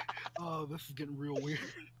 oh, this is getting real weird.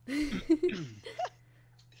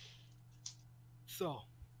 So,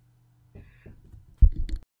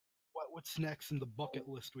 what's next in the bucket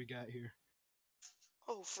list we got here?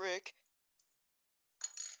 Oh, frick.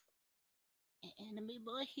 Enemy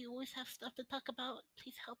boy, you always have stuff to talk about.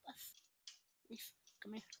 Please help us. Please,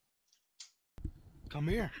 come here. Come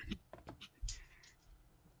here.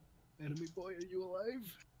 Enemy boy, are you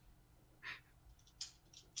alive?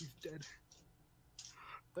 He's dead.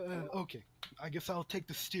 Okay, I guess I'll take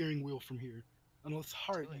the steering wheel from here. Unless,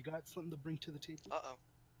 Hart, Really? you got something to bring to the table? Uh-oh.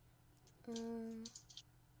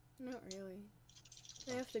 Not really.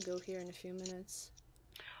 I have to go here in a few minutes.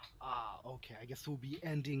 Ah, okay. I guess we'll be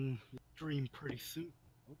ending the stream pretty soon.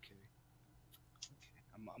 Okay.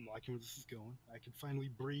 I'm liking where this is going. I can finally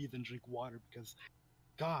breathe and drink water because,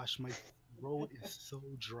 gosh, my throat is so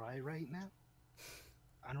dry right now.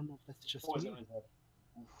 I don't know if that's just me.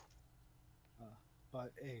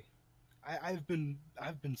 But hey, I've been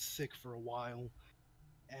sick for a while,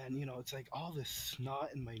 and it's like all this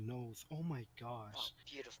snot in my nose. Oh my Oh, gosh.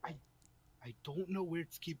 beautiful. I don't know where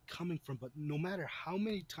it's keep coming from, but no matter how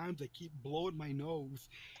many times I keep blowing my nose,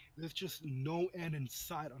 there's just no end in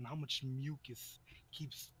sight on how much mucus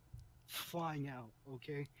keeps flying out,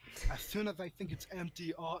 okay? As soon as I think it's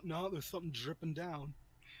empty, oh no, there's something dripping down.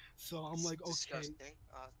 So I'm It's like, okay, disgusting.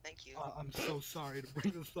 Thank you. I'm so sorry to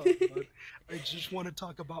bring this up, but I just want to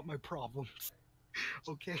talk about my problems,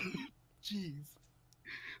 okay? Jeez.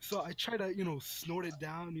 So I try to, snort it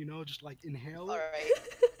down, just like inhale it. Alright,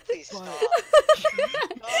 please But- stop.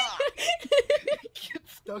 Stop. It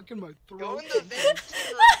gets stuck in my throat. Go in the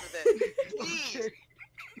ventilator over there. Please. Okay.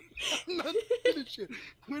 I'm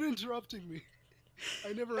interrupting me.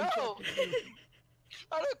 I never No! interrupted you.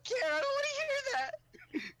 I don't care. I don't want to hear that.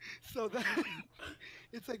 So that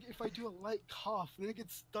it's like if I do a light cough, then it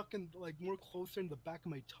gets stuck in like more closer in the back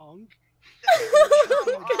of my tongue.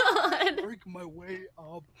 Oh God. Work my way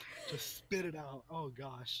up to spit it out. Oh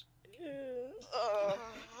gosh. Uh,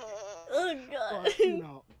 Oh God. But you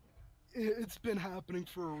know, it's been happening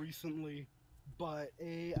for recently. But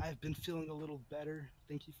I've been feeling a little better.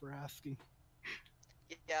 Thank you for asking.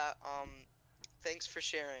 yeah. Thanks for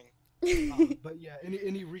sharing. But yeah,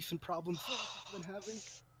 any recent problems you've been having?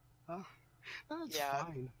 Huh? That's Yeah.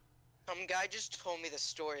 fine. Some guy just told me the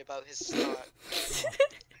story about his snot. This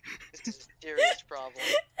is a serious problem.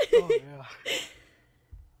 Oh yeah.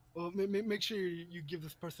 Well, make sure you give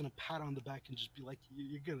this person a pat on the back and just be like,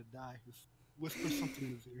 "You're gonna die." Just whisper something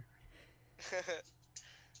in his ear.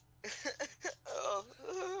 Oh.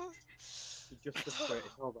 You just whisper,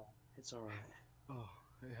 it's alright. It's alright. Oh,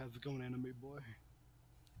 hey, how's it going, anime boy?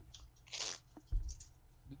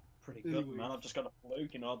 Pretty good, Anyway. man. I've just got a flu,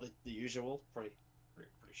 you know, the usual. Pretty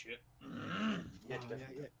shit. Yeah, Oh, definitely.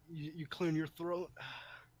 yeah. You clearing your throat?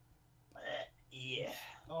 Yeah.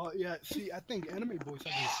 Oh yeah. See, I think anime boys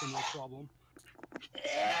have a similar problem.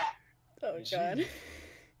 Oh Jeez. God.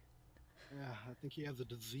 Yeah, I think he has a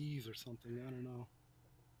disease or something. I don't know.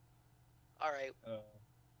 All right.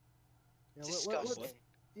 Yeah, Disgusting.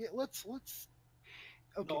 let's.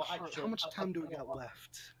 Okay, No, how actually, much time do we I- got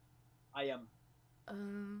left? I am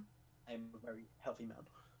a very healthy man.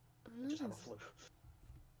 I just have a flu.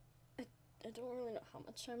 I don't really know how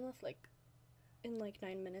much time left. Like, in like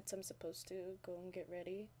 9 minutes, I'm supposed to go and get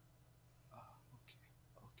ready.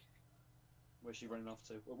 Okay. Where's she running off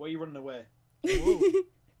to? Where are you running away? Whoa.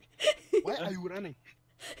 Why are you running?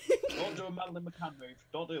 Don't do a Madeline McCann move.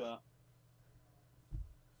 Don't do that.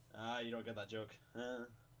 Ah, you don't get that joke.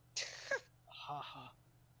 Haha.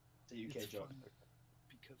 It's a UK It's joke. fun.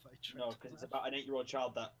 Because I tried No, to because it's laugh. about an 8-year-old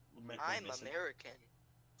child that went I'm missing. American.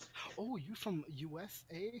 Oh, you from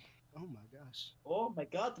USA? Oh my gosh. Oh my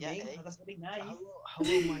god, Yeah, mate. eh? That's very nice.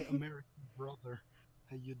 Hello, my American brother.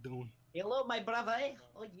 How you doing? Hello, my brother.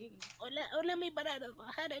 Oh, yeah. Hola, mi brother.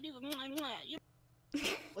 How do you?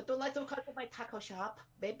 Would you like to come to my taco shop,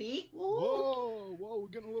 baby? Ooh. Whoa, we're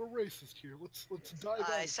getting a little racist here. Let's dive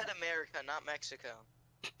I in. said America, not Mexico.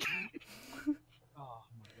 Oh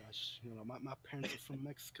my gosh, you know, my parents are from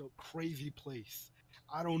Mexico. Crazy place.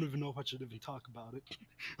 I don't even know if I should even talk about it.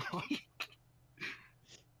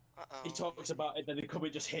 Uh-oh. He talks about it, then they come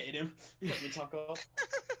and just hitting him. Putting the taco.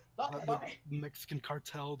 Not The funny. Mexican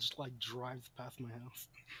cartel just like drives past my house.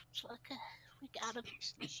 Fuck, we got him.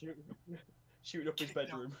 Shooting up his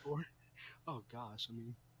bedroom. Oh gosh, I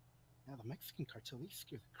mean, yeah, the Mexican cartel, they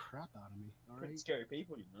scare the crap out of me. All Pretty right. scary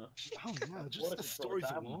people, you know. Oh yeah, just Water the control stories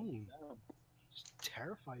down. alone Damn. just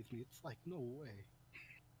terrifies me. It's like no way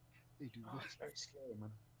they do Oh, this. it's very scary, man.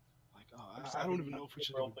 Like, I'm just I don't having even that know if we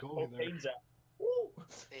should where even all go the there. cocaine's at. Woo!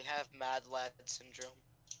 They have Mad Lad syndrome.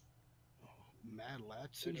 Oh, Mad Lad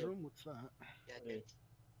syndrome? What's that? Yeah, Yeah. dude.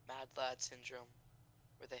 Mad Lad syndrome.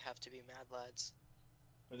 Where they have to be Mad Lads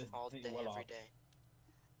But they all think day, they're well every off. day.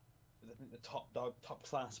 But they think they're top dog, top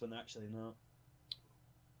class when they're actually not.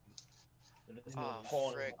 They're just Oh,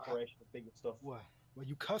 porn frick. operation of bigger stuff. What? Well,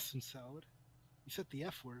 you cussing, Salad. You said the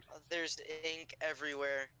F word. There's ink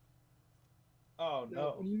everywhere. Oh Now,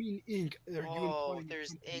 no. when you mean ink, are you Oh, implying there's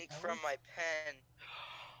something ink from else? my pen.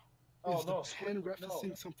 Oh, Is the no, pen Squidward, no.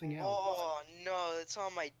 referencing something else? Oh no, it's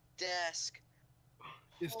on my desk.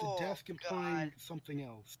 Is the oh, desk implying God. something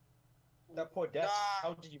else? That poor desk. Nah.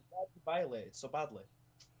 How did you violate it so badly?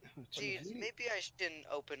 Oh, Dude, geez, maybe I shouldn't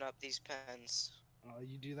open up these pens.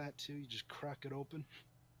 you do that too? You just crack it open?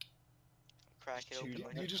 Crack it open. Dude,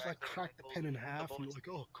 like You a just like crack the pen in half and you're like,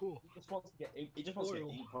 oh, cool. He just wants to get. He just wants to get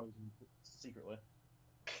Oil. ink poison secretly.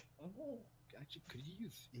 Actually, could you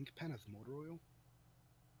use ink pen as motor oil?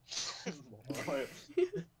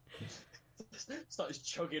 Starts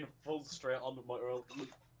chugging full straight on my oil.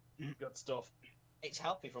 Good stuff. It's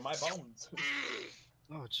healthy for my bones.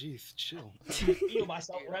 Oh, jeez, chill. Feel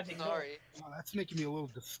myself Dude, I'm revving up. sorry. Oh, that's making me a little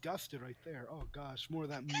disgusted right there. Oh gosh, more of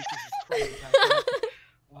that mucus is crawling back up.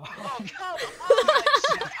 Oh, Um, come on!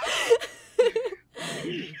 Shut up.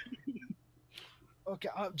 okay,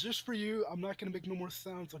 just for you, I'm not gonna make no more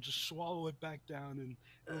sounds. I'll just swallow it back down and.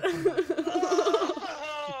 It'll come back.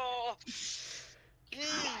 Oh!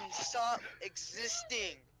 Stop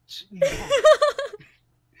existing. No.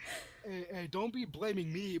 Hey, don't be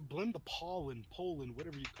blaming me. Blame the pollen,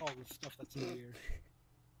 whatever you call this stuff that's in the air.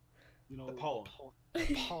 You know, The pollen.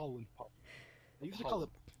 Pollen. I used to call it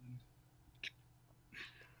pollen.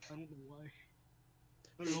 I don't know why.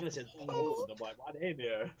 I I don't know was if gonna say pollen- pollen. I'm like, why name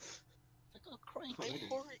here? It's like, oh, crank. My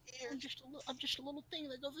poor I'm ears. I'm just a little thing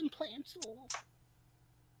that goes in plants.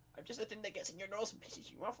 I'm just a thing that gets in your nose and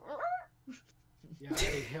pisses you off. Yeah,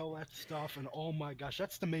 I inhale that stuff, and oh my gosh,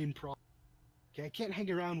 that's the main problem. Okay, I can't hang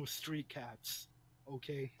around with street cats.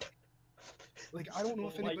 Okay, like I don't know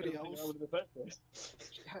if Why you anybody gonna hang else out with the pet place?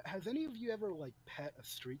 has any of you ever like pet a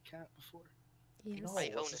street cat before? Yes. No. I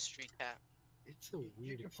own what's a this? street cat. It's a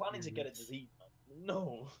weird. You're planning to get a experience disease, man.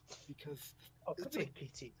 No. because Oh, It's it's like- like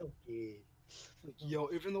pity. It's okay. like, yo,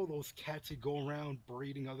 even though those cats would go around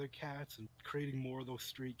breeding other cats and creating more of those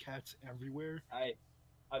street cats everywhere,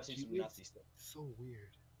 I've seen some It's- nasty stuff. it's so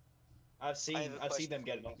weird. I've seen have a I've seen question them for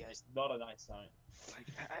get you it. guys. It's not a nice sign. Like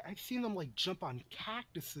I've seen them like jump on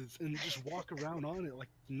cactuses and just walk around on it like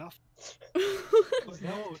nothing. But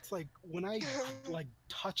no, it's like when I like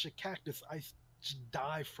touch a cactus, I just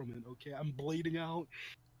die from it. Okay, I'm bleeding out.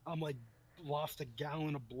 I'm like lost a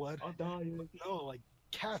gallon of blood. I'm dying. No, like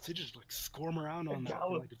cats, they just like squirm around A on that thing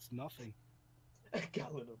gallon. like it's nothing. A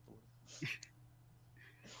gallon of blood.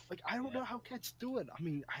 Like I don't Yeah. know how cats do it. I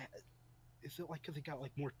mean, is it like because they got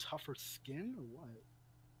like more tougher skin or what?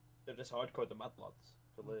 They're just hardcore the mad bloods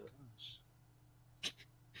for Oh later. gosh.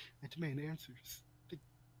 I demand answers. I think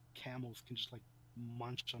camels can just like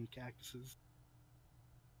munch on cactuses.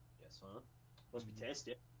 Yes, huh? Must be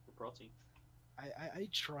tasty for protein. I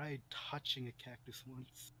tried touching a cactus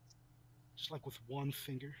once, just like with one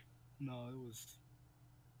finger. No, it was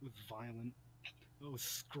violent. I was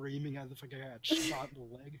screaming as if I got shot in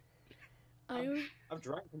the leg. I've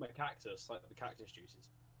drank from a cactus. Like the cactus juice is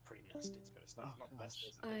pretty nasty. To be honest. Oh, Not the best.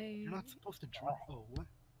 gosh. Is it? You're not supposed to drink. Oh, what?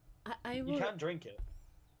 I You wore can drink it.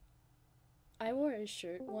 I wore a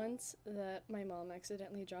shirt once that my mom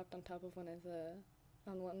accidentally dropped on top of one of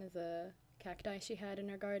the cacti she had in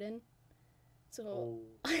her garden. So Oh.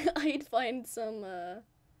 I'd find some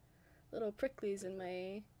little pricklies in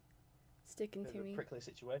my sticking Bit to of a me. prickly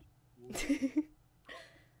situation.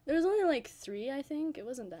 There was only like 3, I think. It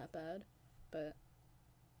wasn't that bad, but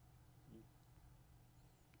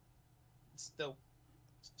It's still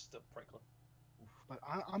prickly. But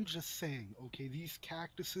I'm just saying, okay, these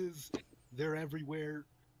cactuses, they're everywhere.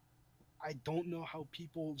 I don't know how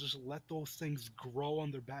people just let those things grow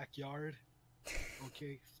on their backyard.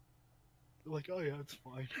 Okay. They're like, oh yeah, it's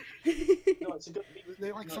fine. No, it's a good.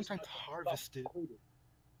 They like no, it's sometimes not- harvest it, Food.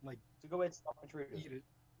 like To go ahead and stop intruders. eat it.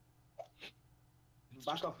 It's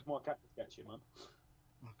Back just- off more cactus get you, man.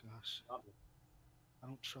 Oh gosh, I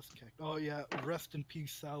don't trust cactus. Oh yeah, rest in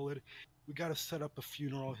peace, Salad. We gotta set up a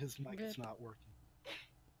funeral. His mic is Rip. not working.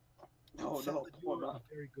 No, no, Salad, come you on, are man. a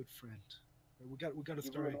very good friend. We gotta You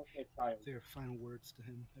start. ruined my child. Say our final words to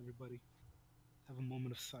him, everybody. Have a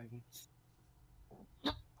moment of silence.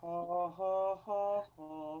 Ha ha ha ha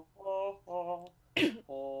ha ha.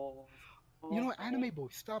 You know what, Anime Boy,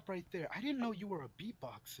 stop right there. I didn't know you were a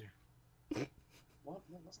beatboxer. What?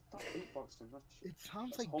 No, that's not beatboxing. That's It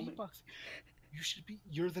sounds That's like homie. beatboxing. You should be.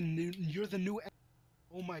 You're the new.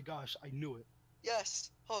 Oh my gosh, I knew it.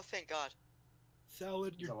 Yes. Oh, thank God.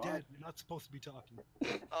 Salad, you're It's dead. alive. You're not supposed to be talking.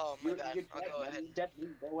 Oh my You're bad. dead, I'll go man. ahead. You're dead. You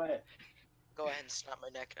go away. Go ahead and snap my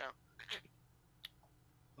neck now.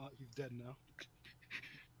 He's dead now.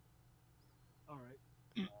 All right.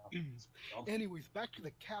 Gone. Anyways, back to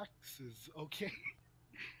the cactuses, okay?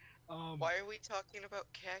 Why are we talking about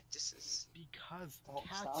cactuses? Because Oh,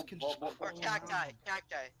 cats stop. can What- just what- Or crawl cacti. around.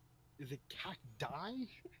 Cacti. Is it cacti?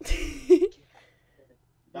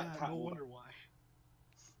 That Yeah, cat no will- wonder why.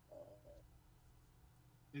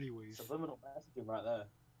 Anyways, Subliminal messaging right there.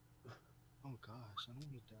 oh gosh, I don't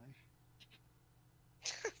want to die.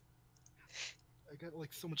 I got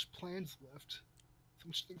like so much plans left, so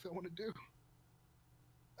much things I want to do.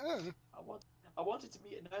 I wanted to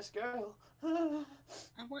meet a nice girl. I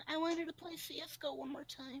wanted to play CS:GO one more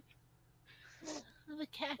time. There's a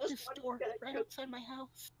cactus That's why you store gotta right go- outside my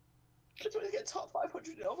house. I just want to get top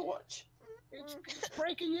 500 in Overwatch. It's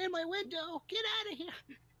breaking in my window. Get out of here.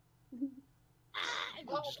 Ah, It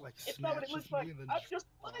Oh, just like it's not what it snatches looks like. me and then I'm just just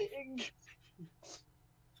fighting.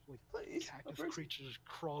 like Please. cactus I'm creature just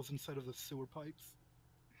crawls inside of the sewer pipes.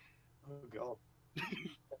 Oh god.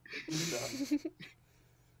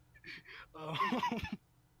 Um,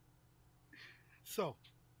 so,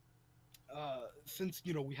 since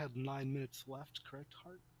we had 9 minutes left, correct,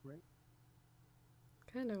 Hart? Right?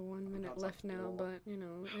 Kind of 1 minute That's left now, cool. but I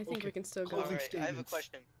think Okay, we can still go. closing Alright, I have a statements.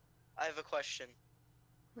 question. I have a question.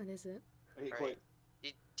 What is it? Hey, Right. quick.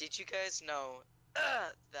 Did you guys know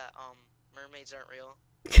that mermaids aren't real?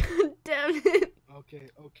 God damn it!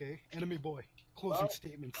 Okay. Enemy boy, closing Well-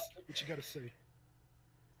 statements. What you gotta say?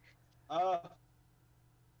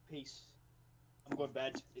 Peace. I'm going to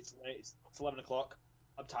bed. It's late. It's 11 o'clock.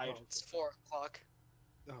 I'm tired. Oh, It's 4 o'clock.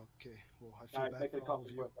 okay. Well, I feel Alright, bad make a for all coffee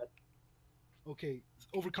of for you. a bed. Okay,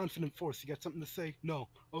 overconfident force. You got something to say? No.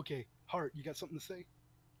 Okay, heart. You got something to say?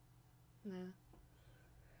 Nah.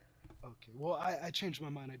 Okay. Well, I changed my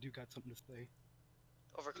mind. I do got something to say.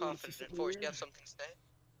 Overconfident something force. You weird? have something to say?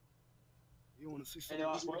 You want to see Any something?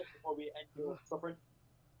 last weird? words before we end your suffering?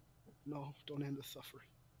 No, don't end the suffering.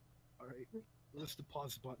 All right. Press the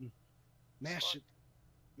pause button. Mash fun. it.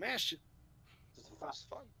 Mash it. Just a It's fast.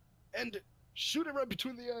 fun. End it. Shoot it right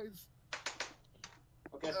between the eyes.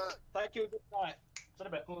 Okay. Thank you. Good night. See you in a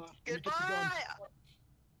bit. Hold on. Let me get the gun. Goodbye!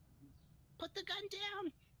 Put the gun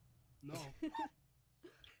down. No.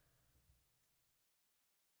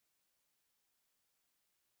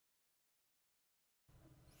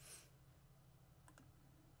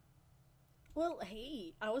 Well,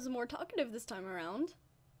 hey, I was more talkative this time around.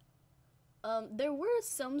 There were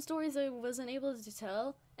some stories I wasn't able to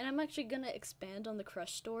tell, and I'm actually gonna expand on the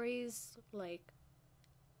crush stories, like,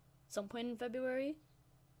 some point in February.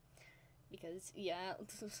 Because, yeah,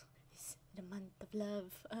 it's the month of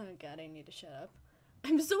love. Oh god, I need to shut up.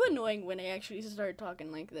 I'm so annoying when I actually start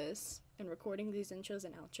talking like this and recording these intros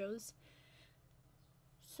and outros.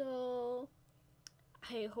 So,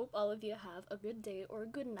 I hope all of you have a good day or a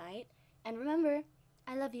good night. And remember,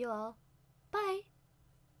 I love you all. Bye!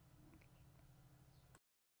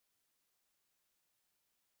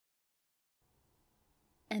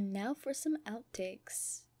 And now for some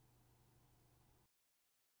outtakes.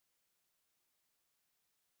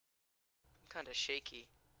 I'm kind of shaky.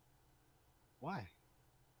 Why?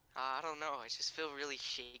 I don't know. I just feel really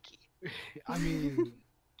shaky. I mean,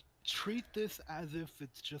 treat this as if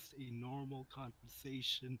it's just a normal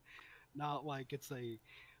conversation, not like it's a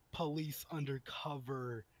police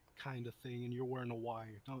undercover kind of thing and you're wearing a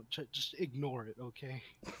wire. Don't just ignore it, okay?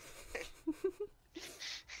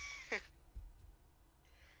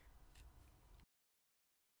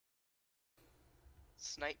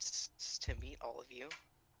 It's nice to meet all of you.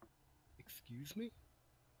 Excuse me?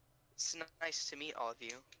 It's nice to meet all of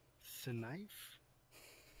you. Knife?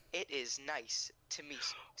 It is nice to meet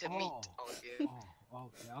all of you. Oh,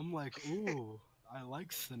 okay. I'm like, ooh, I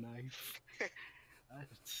like the knife. That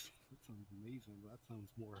sounds amazing. That sounds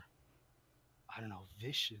more, I don't know,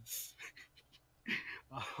 vicious.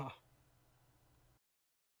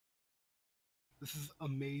 This is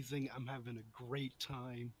amazing. I'm having a great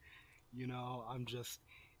time. You know, I'm just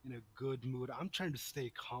in a good mood. I'm trying to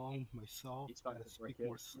stay calm myself. It's fine Gotta to speak break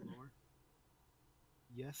more it. slower.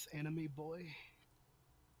 Yes, anime boy.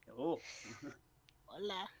 Oh.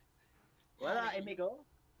 Hola. Hola, Howdy. amigo.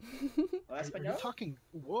 Hola, Are you español? talking?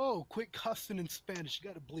 Whoa, quit cussing in Spanish. You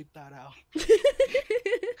gotta bleep that out.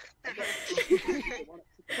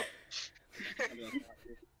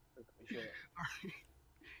 Alright.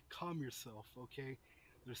 Calm yourself, okay?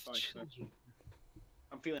 There's Sorry, sorry. children.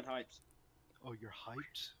 I'm feeling hyped. Oh, you're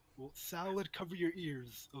hyped? Well, salad, cover your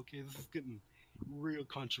ears, okay? This is getting real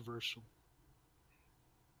controversial.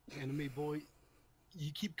 Anime boy,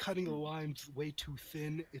 you keep cutting the limes way too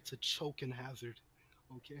thin. It's a choking hazard,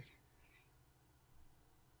 okay?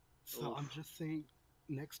 So I'm Oof. just saying,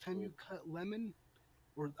 next time you cut lemon,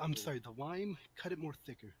 or I'm sorry, the lime, cut it more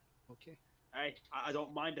thicker, okay? Hey, I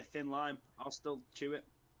don't mind a thin lime. I'll still chew it.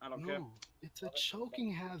 I don't care. No, it's a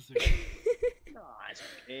choking hazard. Nah, it's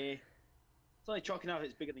okay. It's only choking out if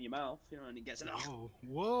it's bigger than your mouth, you know, and it gets enough. Oh,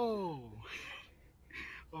 whoa.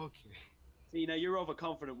 Okay, So, you know, you're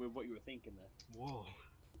overconfident with what you were thinking there. whoa.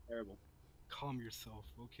 Terrible. Calm yourself,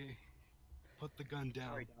 okay? Put the gun down.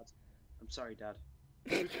 Sorry, Dad. I'm sorry, Dad.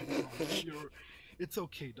 Oh, sure. It's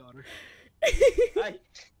okay, daughter. Hey,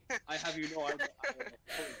 I have you know I'm a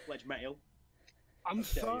full-fledged male. I'm How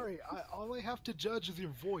dare you. sorry. All I have to judge is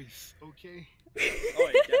your voice, okay? Oh,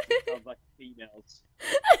 it definitely sounds like females.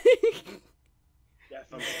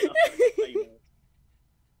 Definitely sounds like females.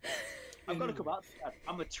 I've got to come out to that.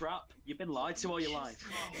 I'm a trap. You've been lied to all your life.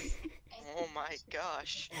 Oh my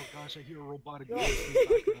gosh. Oh gosh, I hear a robotic voice in the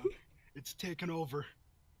background. It's taken over.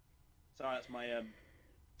 Sorry, that's my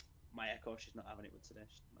echo. She's not having it with today.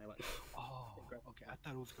 My electric. Oh, okay. I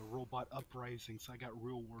thought it was like a robot uprising, so I got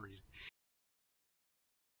real worried.